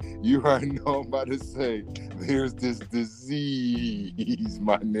 You already know I'm about to say. There's this disease,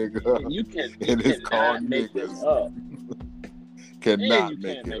 my nigga. And you and it's called make niggas. this up. Cannot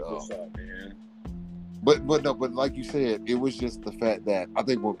make it this up. up, man. But like you said, it was just the fact that I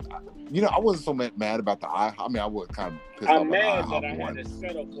think I wasn't so mad about the IHOP. I mean, I was kind of pissed off I'm mad about the that IHOP I had one. to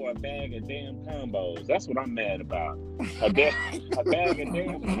settle for a bag of damn combos. That's what I'm mad about. A bag of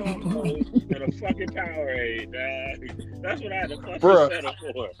damn combos and a fucking Powerade, dog. That's what I had to fucking settle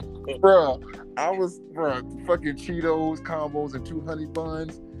for. Bruh, fucking Cheetos combos and 2 honey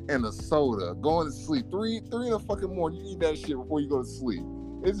buns and a soda. Going to sleep. 3 in the fucking morning. You eat that shit before you go to sleep.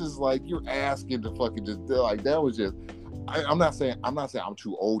 It's just like you're asking to fucking just like that was just. I'm not saying I'm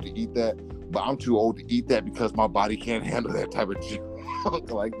too old to eat that, but I'm too old to eat that because my body can't handle that type of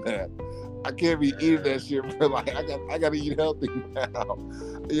junk like that. I can't be eating that shit, bro. Like I gotta eat healthy now.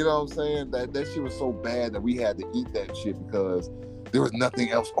 You know what I'm saying? That shit was so bad that we had to eat that shit because there was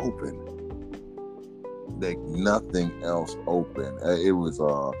nothing else open. Like nothing else open. It was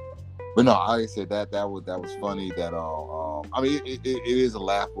but no, like I said that was funny. That I mean it is a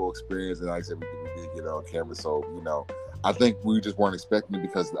laughable experience, and like I said we did get on camera, so I think we just weren't expecting it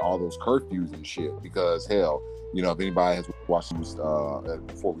because of all those curfews and shit. Because hell, if anybody has watched this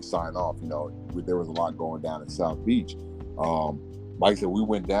before we sign off, there was a lot going down in South Beach. Like I said, we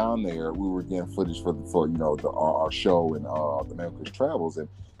went down there. We were getting footage for our show and the Man Chris Travels, and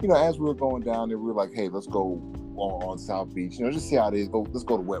as we were going down there, we were like, hey, let's go on South Beach, just see how it is. Let's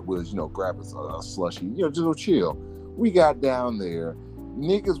go to Wetwoods, grab a slushie, just go chill. We got down there,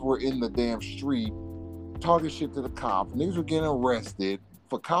 niggas were in the damn street talking shit to the cops. Niggas were getting arrested.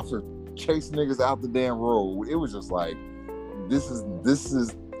 Cops are chasing niggas out the damn road. It was just like, this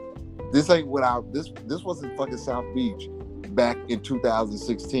wasn't fucking South Beach back in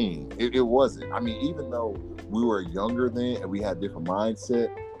 2016. It wasn't. I mean, even though we were younger then and we had different mindset,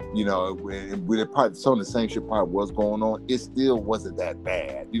 and we probably some of the same shit probably was going on, it still wasn't that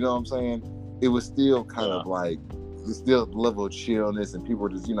bad. You know what I'm saying? It was still kind of like, there's still a level of chillness and people were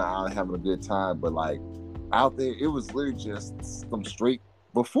just, out having a good time, but like, out there, it was literally just some straight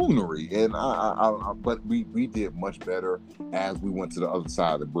buffoonery, and but we did much better as we went to the other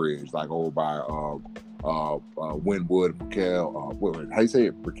side of the bridge, like over by Wynwood, Brickell. How you say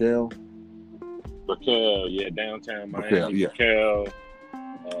it, Brickell? Brickell, yeah, downtown Miami. Brickell, yeah. Brickell,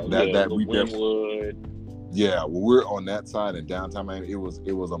 Wynwood. Yeah, when we're on that side in downtown Miami, it was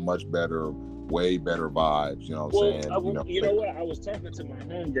a much better. Way better vibes, you know what I'm saying? You know what? I was talking to my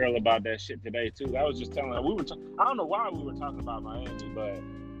homegirl about that shit today too. I was just telling her I don't know why we were talking about Miami, but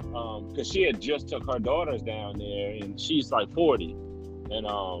because she had just took her daughters down there, and she's like 40, and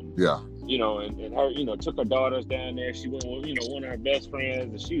and her took her daughters down there. She went with one of her best friends,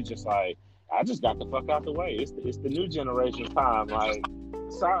 and she was just like, I just got the fuck out the way. It's the new generation time, like.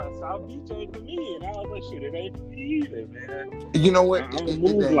 South Beach ain't for me, and I was like, shit, it ain't for me either, man. You know what? I don't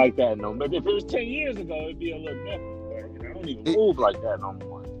move like that no more. But if it was 10 years ago, it'd be a little different. But I don't even move like that no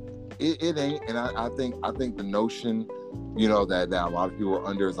more. It ain't, and I think the notion, that a lot of people are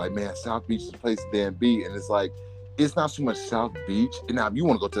under is like, man, South Beach is the place to damn be, and it's like, it's not so much South Beach. And now, if you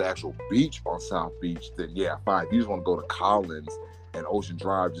want to go to the actual beach on South Beach, then yeah, fine. If you just want to go to Collins and Ocean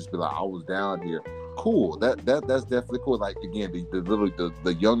Drive, just be like, I was down here. Cool. That's definitely cool. Like again,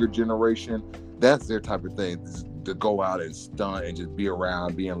 the younger generation, that's their type of thing. To go out and stunt and just be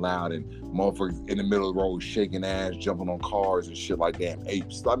around, being loud, and motherfuckers in the middle of the road shaking ass, jumping on cars and shit like damn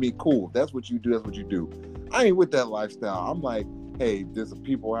apes. I mean, cool. That's what you do. That's what you do. I ain't with that lifestyle. I'm like, hey, there's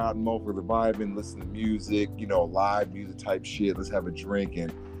people out and motherfuckers vibing, listening to music, live music type shit. Let's have a drink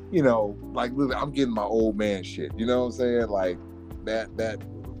and, like literally, I'm getting my old man shit. You know what I'm saying? Like that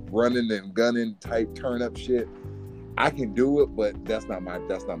running and gunning type turn up shit. I can do it, but that's not my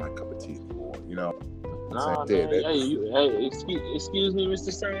cup of tea anymore. Nah, man, hey, excuse me,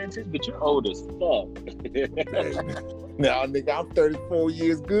 Mr. Scientist, but you're old as fuck. Now, nigga, I'm 34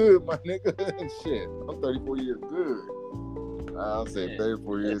 years good, my nigga. Shit, I'm 34 years good. I'll say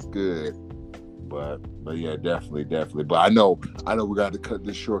 34 years good. But yeah, definitely. But I know we got to cut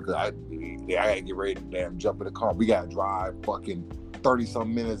this short because I gotta get ready to damn jump in the car. We gotta drive fucking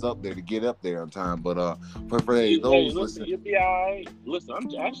 30-some minutes up there to get up there on time. But for those listen, you'll be all right. Listen, I'm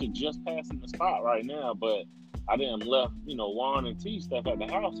actually just passing the spot right now, but I didn't left Juan and T stuff at the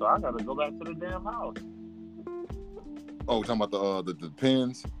house, so I gotta go back to the damn house. Oh, talking about the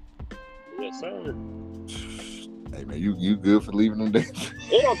pins? Yes, sir. Hey man, you good for leaving them there?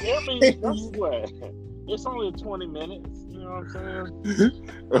 I mean, that's what. it's only 20 minutes. You know what I'm saying?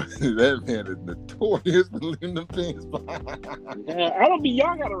 That man is notorious for leaving the pins behind. Yeah, I don't be.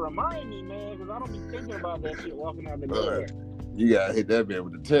 Y'all gotta remind me, man, because I don't be thinking about that shit walking out the door. You gotta hit that man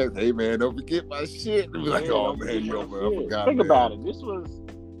with the text. Hey man, don't forget my shit. And be like, oh man, yo man, I forgot. Think about it.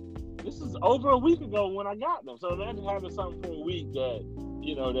 This is over a week ago when I got them. So imagine having something for a week that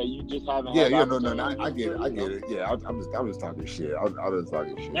that you just haven't. Yeah, no, I get it. Yeah, I'm just talking shit. I'm just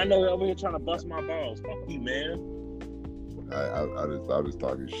talking shit. I know over here trying to bust my balls. Fuck you, man. I was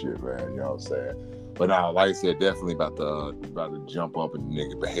talking shit, man. You know what I'm saying? But now, like I said, definitely about to jump up and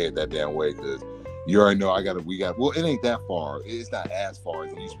nigga head that damn way because you already know well, it ain't that far. It's not as far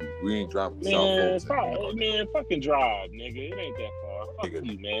as it used to be. We ain't driving South Folks. Man, fucking drive, nigga. It ain't that far. Fuck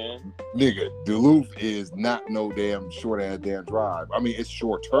you, man. Nigga, Duluth is not no damn short ass damn drive. I mean, it's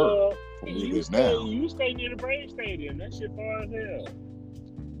short term from where it is now. You stay near the Braves Stadium. That shit far as hell.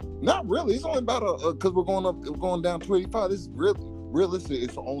 Not really. It's only about because we're going down 285. This is really realistic.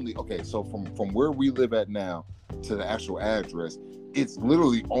 It's only so from where we live at now to the actual address, it's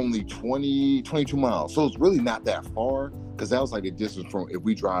literally only 22 miles. So it's really not that far because that was like a distance from if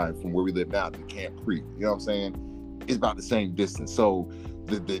we drive from where we live now to Camp Creek. You know what I'm saying? It's about the same distance. So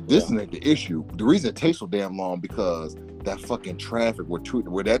the distance ain't the issue. The reason it takes so damn long because that fucking traffic where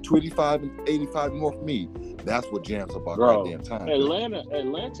that 285 and 85 north meet, that's what jams up our goddamn time. Atlanta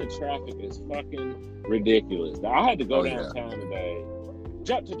traffic is fucking ridiculous. Now, I had to go downtown today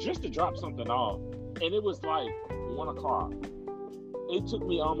just to drop something off, and it was like 1 o'clock. It took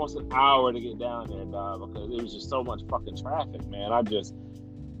me almost an hour to get down there, dog, because it was just so much fucking traffic, man. I know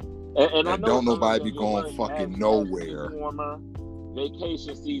don't nobody be going fucking nowhere. Warmer,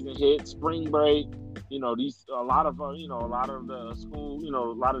 vacation season hit, spring break. A lot of the school,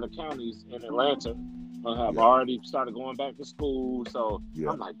 a lot of the counties in Atlanta have already started going back to school. So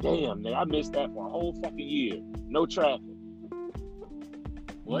I'm like, damn, nigga, I missed that for a whole fucking year. No traffic.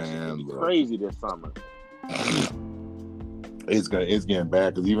 Well, man, crazy this summer. It's getting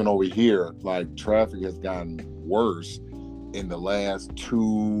bad because even over here, like traffic has gotten worse in the last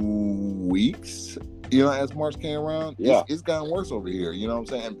 2 weeks. As March came around, it's gotten worse over here. You know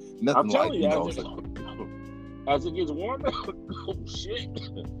what I'm saying? Nothing like as it gets warmer. Oh shit!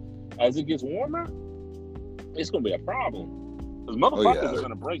 As it gets warmer, it's gonna be a problem because motherfuckers are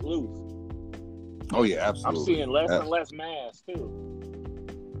gonna break loose. Oh yeah, absolutely. I'm seeing less and less masks too.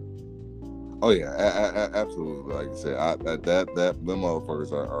 Oh yeah, absolutely. Like I said, them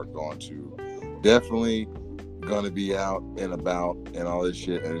motherfuckers are going to definitely gonna be out and about and all this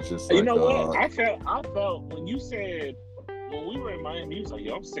shit, and it's just like, you know what? I felt when you said when we were in Miami, you was like,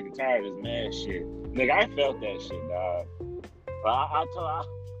 yo, I'm sick and tired of this mask shit. Nigga, I felt that shit, dog. But I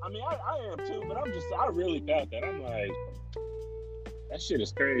am too, but I really felt that. I'm like, that shit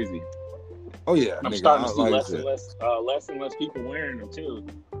is crazy. Oh yeah, I'm starting to see less and less people wearing them too.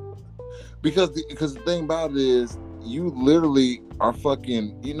 Because the thing about it is, you literally are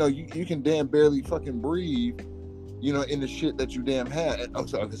fucking, you can damn barely fucking breathe, in the shit that you damn had. I'm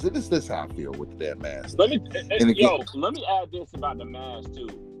sorry, because this is how I feel with the damn mask. Let me add this about the mask too.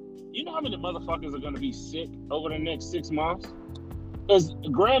 You know how many motherfuckers are going to be sick over the next 6 months? Because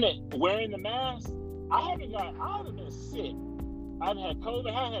granted, wearing the mask, I haven't been sick. I haven't had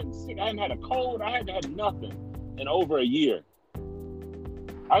COVID. I haven't had a cold. I haven't had nothing in over a year.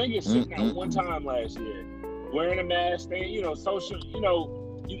 I didn't get sick not one time last year. Wearing a mask, social,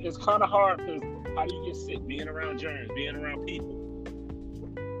 it's kind of hard because how do you get sick? Being around germs, being around people.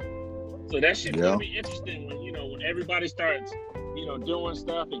 So that shit's gonna be interesting when everybody starts, doing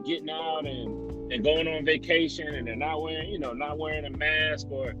stuff and getting out and going on vacation and they're not wearing a mask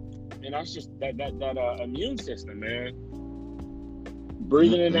and that's just that immune system, man.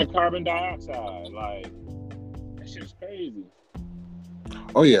 Breathing in that carbon dioxide, like that shit's crazy.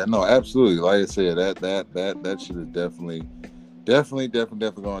 Oh yeah, no, absolutely. Like I said, that shit is definitely going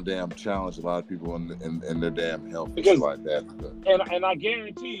to damn challenge a lot of people in their damn health and shit like that. And I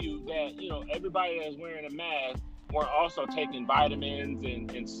guarantee you that everybody that's wearing a mask weren't also taking vitamins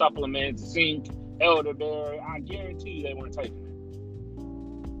and supplements, zinc, elderberry. I guarantee you they weren't taking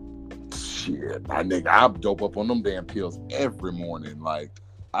it. Shit, I dope up on them damn pills every morning. Like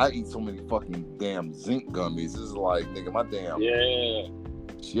I eat so many fucking damn zinc gummies. This is like, nigga, my damn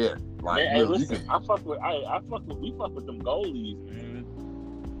shit. Like, man, hey, listen, we fuck with them goalies, man.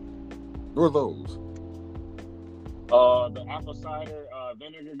 What are those? The apple cider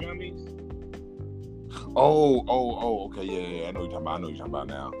vinegar gummies. Oh, okay, yeah. I know you're talking about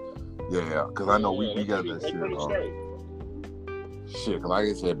now. Yeah, because I know we got that shit. Shit, like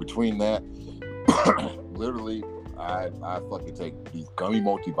I said, between that, literally, I fucking take these gummy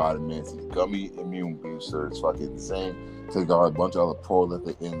multivitamins, these gummy immune boosters, fucking zinc. Take a bunch of other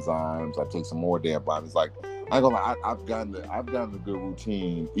prolific enzymes. I take some more damn vitamins. Like I ain't gonna lie, I've gotten a good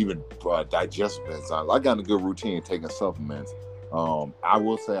routine, even digestive enzymes. I've gotten a good routine taking supplements. I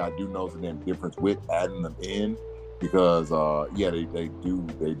will say I do know the damn difference with adding them in because they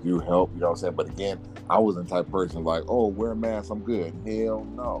do help. You know what I'm saying? But again, I wasn't the type of person like, oh, wear a mask, I'm good. Hell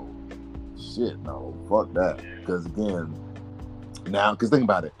no. Shit, no, fuck that. Because again, because think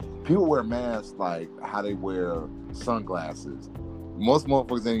about it, people wear masks like how they wear sunglasses. Most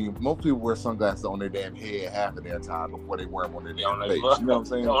people wear sunglasses on their damn head half of their time before they wear them on their damn face. You know what I'm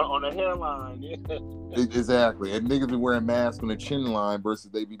saying? On the hairline, yeah. Exactly. And niggas be wearing masks on the chin line versus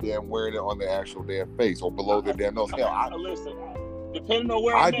they be damn wearing it on their actual damn face or below their damn nose. Hell, listen, depending on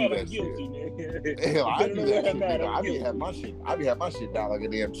where I'm at, I'm guilty, man. Hell, I do that shit, nigga. I be have my shit down like a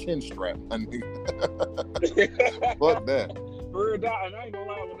damn chin strap. Fuck that. For real, dog, and I ain't gonna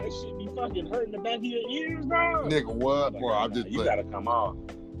lie, when that shit be fucking hurting the back of your ears, dog. Nigga, what? Bro, I'm just you gotta come off.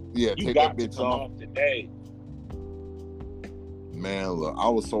 Yeah, you take got that bitch to come off today. Man, look, I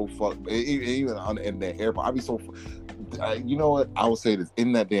was so fucked. Even in the airport, I be so. You know what? I would say this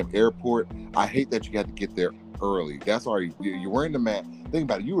in that damn airport. I hate that you got to get there early. That's already you're wearing the mask. Think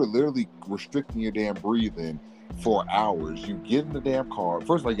about it. You were literally restricting your damn breathing for hours. You get in the damn car.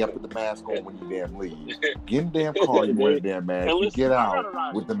 First of all, you got to put the mask on when you damn leave. Get in the damn car. You wear the damn mask. You get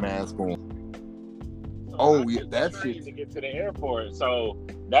out with the mask on. So oh yeah, that's shit. To get to the airport. So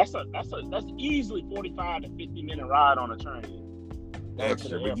that's easily 45 to 50 minute ride on a train.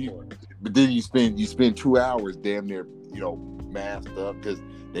 Extra, but then you spend 2 hours damn near, masked up because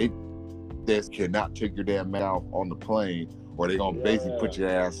they cannot take your damn mask off on the plane or they gonna basically put your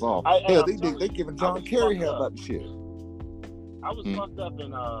ass off. Hell, they giving John Kerry hell about the shit. I was fucked up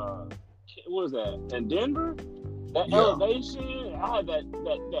in what was that? In Denver? That elevation, I had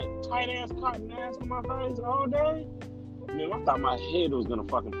that tight ass cotton mask on my face all day. Man, I thought my head was gonna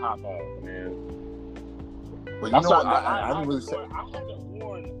fucking pop off, man. But you know what? I haven't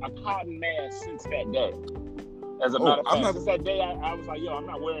worn a cotton mask since that day. As a matter of fact, since that day, I was like, yo, I'm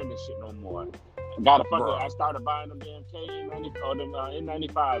not wearing this shit no more. I started buying them damn K90 or them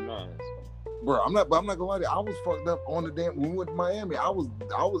N95 masks. Bro, I'm not gonna lie to you. I was fucked up on the damn. When we went to Miami, I was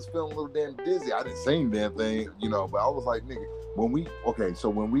feeling a little damn dizzy. I didn't say any damn thing, but I was like, nigga, when we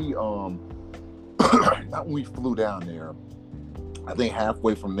not when we flew down there, I think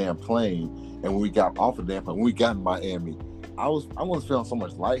halfway from the damn plane. And when we got off of damn plane, when we got in Miami, I was feeling so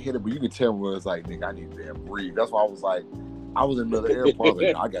much lightheaded, but you could tell when it was like, nigga, I need to damn breathe. That's why I was like, I was in another airport. I was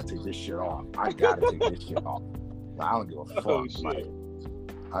like, I gotta take this shit off. I don't give a fuck. Like,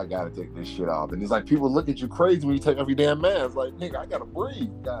 I gotta take this shit off. And it's like people look at you crazy when you take off your damn mask. Like, nigga, I gotta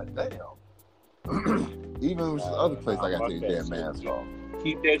breathe. God damn. Even with other places, I gotta take the damn mask off.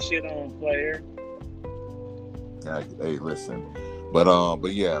 Keep that shit on, player. Hey, listen.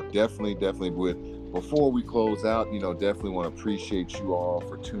 But yeah, definitely. But before we close out, definitely want to appreciate you all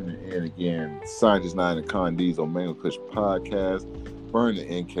for tuning in again. Scientist 9 and Con Diesel Mango Kush podcast, Burn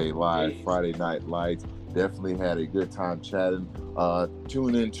the NK Live, Friday Night Lights. Definitely had a good time chatting.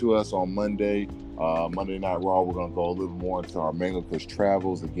 Tune in to us on Monday. Monday Night Raw, we're going to go a little more into our Mango Kush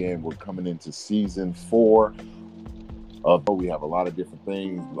travels. Again, we're coming into season 4. We have a lot of different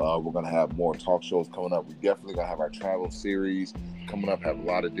things. We're going to have more talk shows coming up. We definitely going to have our travel series coming up. Have a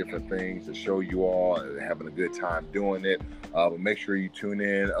lot of different things to show you all and having a good time doing it. But make sure you tune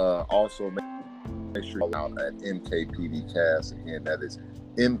in. Also, make sure you're out at MKPD Cast. Again, that is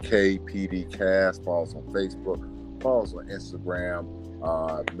MKPD Cast. Follow us on Facebook. Follow us on Instagram.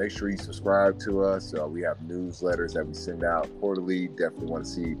 Make sure you subscribe to us. We have newsletters that we send out quarterly. Definitely want to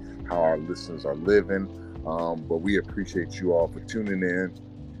see how our listeners are living. But we appreciate you all for tuning in,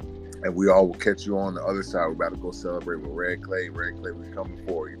 and we all will catch you on the other side. We're about to go celebrate with Red Clay. Red Clay, we're coming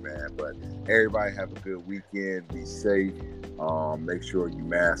for you, man. But everybody have a good weekend. Be safe. Make sure you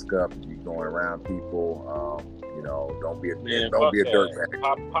mask up if you're going around people. Don't be a dirtbag.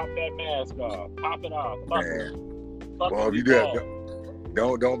 Pop that mask off. Pop it off. Well, if you do that,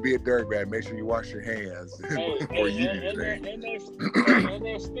 don't be a dirtbag. Make sure you wash your hands before you do anything. And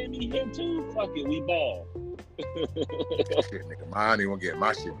there's stimmy here too. Fuck it, we ball. Shit, nigga, I ain't gonna get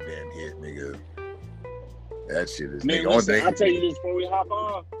my shit damn hit, nigga. That shit is. Man, listen, I'll tell you this before we hop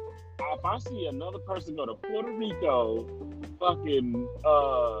on. If I see another person go to Puerto Rico, fucking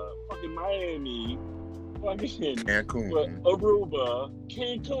Miami, fucking Cancun, Aruba,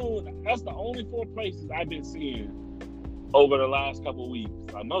 Cancun, that's the only 4 places I've been seeing over the last couple of weeks.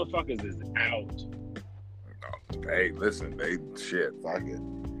 Like, motherfuckers is out. Hey, listen, fuck it.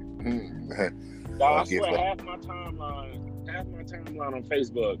 I swear, half my timeline on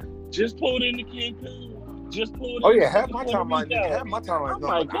Facebook just pulled into Cancun. Just pulled. Oh yeah, half my timeline is I'm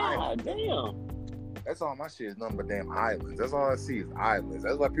like, God damn. That's all my shit is nothing but damn islands. That's all I see is islands.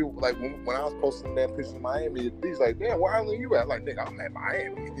 That's why people like when I was posting damn pictures of Miami, he's like, damn, where island you at? Like, nigga, I'm at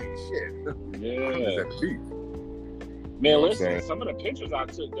Miami. Shit. Yeah. I'm just at the beach. Man, you know listen, some of the pictures I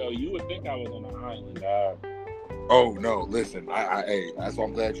took though, you would think I was on an island, dog. Oh no, listen, hey, that's why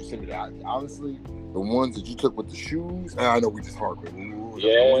I'm glad you sent me that. Honestly, the ones that you took with the shoes, and I know we just harping.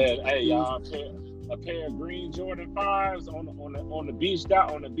 Yeah, hey y'all, a pair of green Jordan 5s on the beach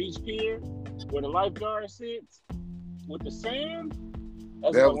on the beach pier where the lifeguard sits with the sand.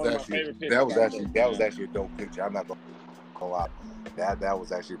 That was actually a dope picture. I'm not gonna lie. That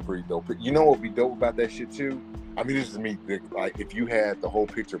was actually a pretty dope picture. You know what would be dope about that shit too? I mean, this is me. Like, if you had the whole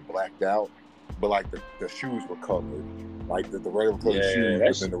picture blacked out, but like the shoes were colored, like the regular color shoes,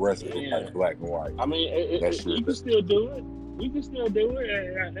 and then the rest of it like black and white. I mean, you can still do it. We can still do it.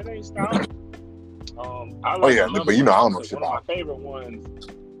 It ain't stopping. But you know, I don't know shit about. One of my favorite ones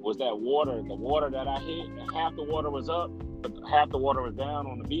was that water. The water that I hit, half the water was up, but half the water was down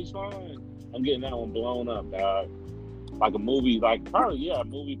on the beach line. I'm getting that one blown up, dog. Like a movie, a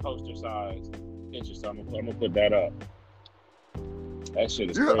movie poster size picture. So I'm gonna put that up. That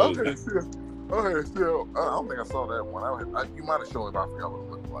shit is crazy. Okay, still. I don't think I saw that one. You might have shown it, but I forgot what it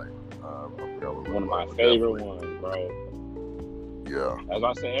looked like. One of my favorite ones, bro. Yeah. As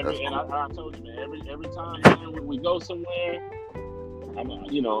I said, I told you, man, every time, man, when we go somewhere,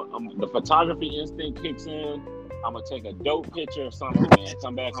 the photography instinct kicks in. I'm gonna take a dope picture of something, man,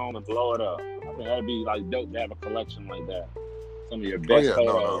 come back home and blow it up. I think that'd be like dope to have a collection like that. Some of your best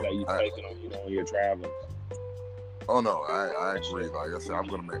photos that you've taken on your travels. Oh no, I agree. Like I said, I'm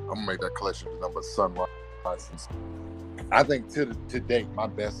gonna make that collection of number sunrise. I think to date, my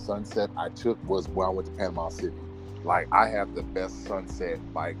best sunset I took was when I went to Panama City. Like, I have the best sunset,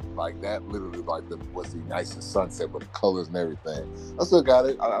 like that. Literally, was the nicest sunset with the colors and everything. I still got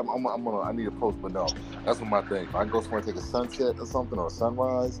it. I need a post, but no, that's what my thing. If I go somewhere and take a sunset or something or a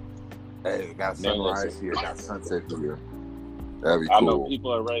sunrise, hey, got sunrise here, got sunset here. That'd be cool. I know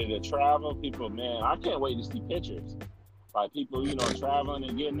people are ready to travel. People, man, I can't wait to see pictures. Like people, traveling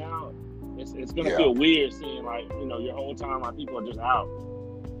and getting out. It's gonna feel weird seeing your whole time like people are just out.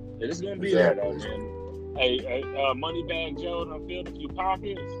 It's gonna be there though, man. Hey, Moneybag Joe done filled a few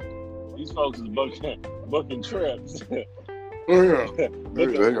pockets. These folks is booking trips.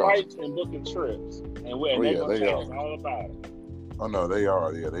 Booking flights and booking trips. And they're gonna tell us all about it. Oh no, they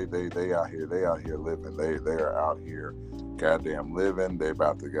are. Yeah, they out here. They out here living. They are out here, goddamn living. They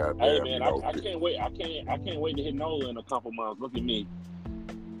about to goddamn. Hey man, I can't wait. I can't wait to hit NOLA in a couple months. Look at me.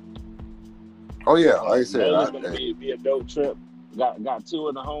 Oh yeah, like I said, it's gonna be a dope trip. Got two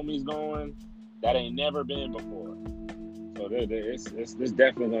of the homies going that ain't never been before. So it's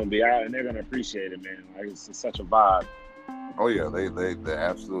definitely gonna be out, and they're gonna appreciate it, man. Like it's such a vibe. Oh yeah, they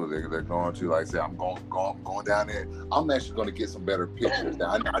absolutely they're going to. Like I said, I'm going down there. I'm actually going to get some better pictures.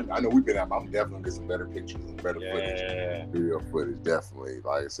 Now I know we've been out. I'm definitely going to get some better pictures and better footage, video footage. Definitely,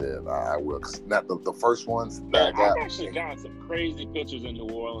 like I said, I will. Not the first ones that I got. I've actually got some crazy pictures in New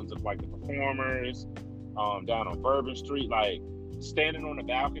Orleans of like the performers down on Bourbon Street, like standing on the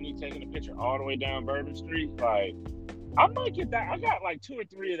balcony taking a picture all the way down Bourbon Street. Like I might get that. I got like 2 or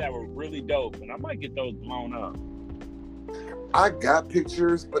 3 that were really dope, and I might get those blown up. I got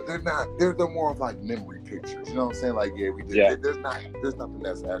pictures, but they're not. They're more of like memory pictures. You know what I'm saying? Like, we did. Yeah. There's nothing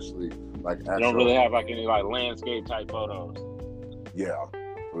that's actually like. You don't really have like any like landscape type photos. Yeah,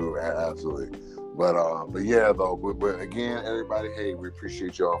 absolutely. But yeah, though. But again, everybody, hey, we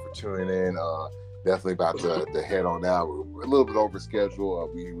appreciate y'all for tuning in. Definitely about to head on out. We're a little bit over schedule.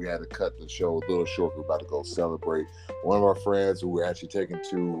 We had to cut the show a little short. We're about to go celebrate one of our friends who we're actually taking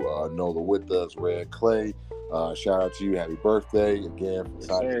to NOLA with us, Red Clay. Shout out to you. Happy birthday again from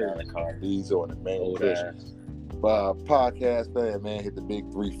Science Cardizo and the main podcast. Man, hit the big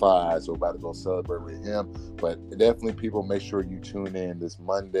 3-5. So we're about to go celebrate with him. But definitely, people, make sure you tune in this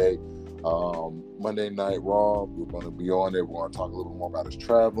Monday. Monday Night Raw. We're going to be on there. We're going to talk a little more about his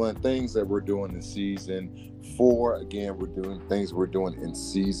traveling, things that we're doing in season 4. Again, we're doing things we're doing in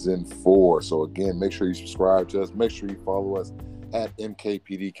season 4. So again, make sure you subscribe to us. Make sure you follow us at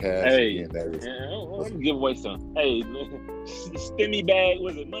MKPD Cast. Hey, again, let me give away some. Hey, Stimmy Bag,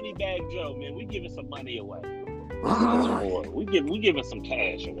 was it Money Bag Joe? Man, we giving some money away. we giving some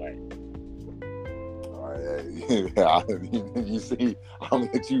cash away. You see, I'm gonna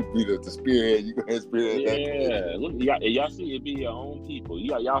let you be the spearhead. You go ahead and spearhead that. Yeah, look, y'all see it be your own people.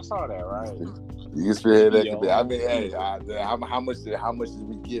 Y'all saw that, right? You can spearhead that. I mean, hey, how much did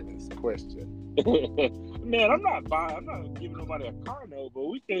we give in this question? Man, I'm not giving nobody a car note, but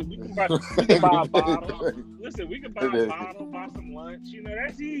we can buy a bottle. Listen, we can buy a bottle, buy some lunch. You know,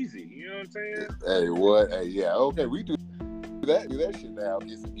 that's easy. You know what I'm saying? Hey, what? Hey, yeah, okay, we do that shit now.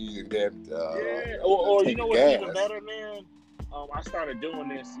 Get some easy damn. Yeah, or you know what's even better, man? I started doing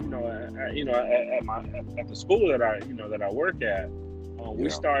this, at the school that I work at. We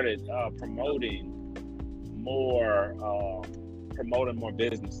started promoting more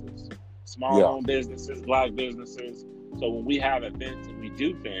businesses, small-owned businesses, Black businesses. So when we have events and we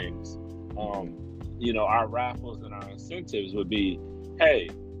do things, our raffles and our incentives would be, hey,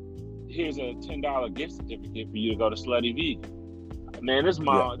 here's a $10 gift certificate for you to go to Slutty Vegan. Man, this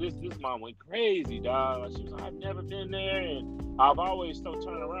mom went crazy, dog. Like, she was like, I've never been there, and I've always still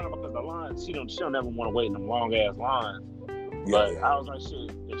turned around because the lines, she'll never want to wait in them long ass lines. But I was like,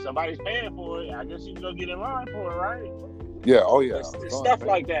 shit, if somebody's paying for it, I guess you can go get in line for it, right? Yeah, oh yeah. It's stuff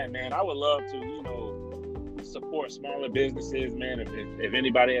like that, man. I would love to, support smaller businesses, man. If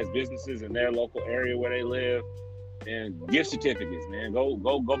anybody has businesses in their local area where they live, and gift certificates, man. Go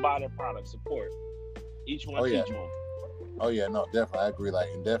buy their product, support. Each one. Oh yeah, no, definitely, I agree. Like,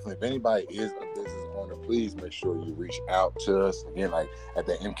 and definitely, if anybody is a business owner, please make sure you reach out to us. Again, like at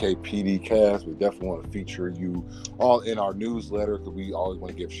the MKPD Cast, we definitely want to feature you all in our newsletter because we always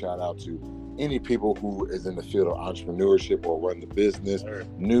want to give shout out to any people who is in the field of entrepreneurship or run the business,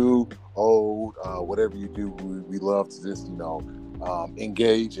 new, old, whatever you do. We love to just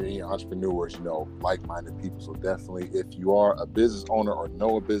engage in entrepreneurs, like-minded people. So definitely, if you are a business owner or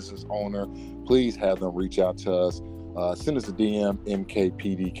know a business owner, please have them reach out to us. Send us a DM,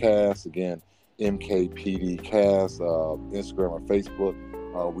 MKPD Cast. Again, MKPD Cast, Instagram or Facebook.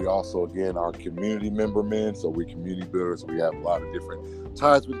 We also, again, are community member men, so we're community builders. We have a lot of different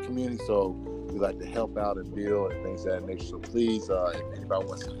ties with the community, so we like to help out and build and things of that nature. So please, if anybody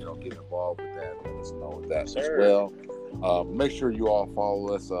wants to, get involved with that, let us know that as well. Make sure you all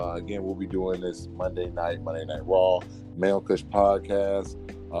follow us. Again, we'll be doing this Monday Night Raw, Male Kush Podcast.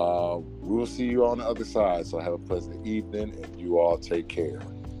 We will see you on the other side. So have a pleasant evening, and you all take care.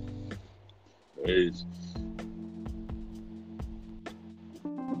 Peace.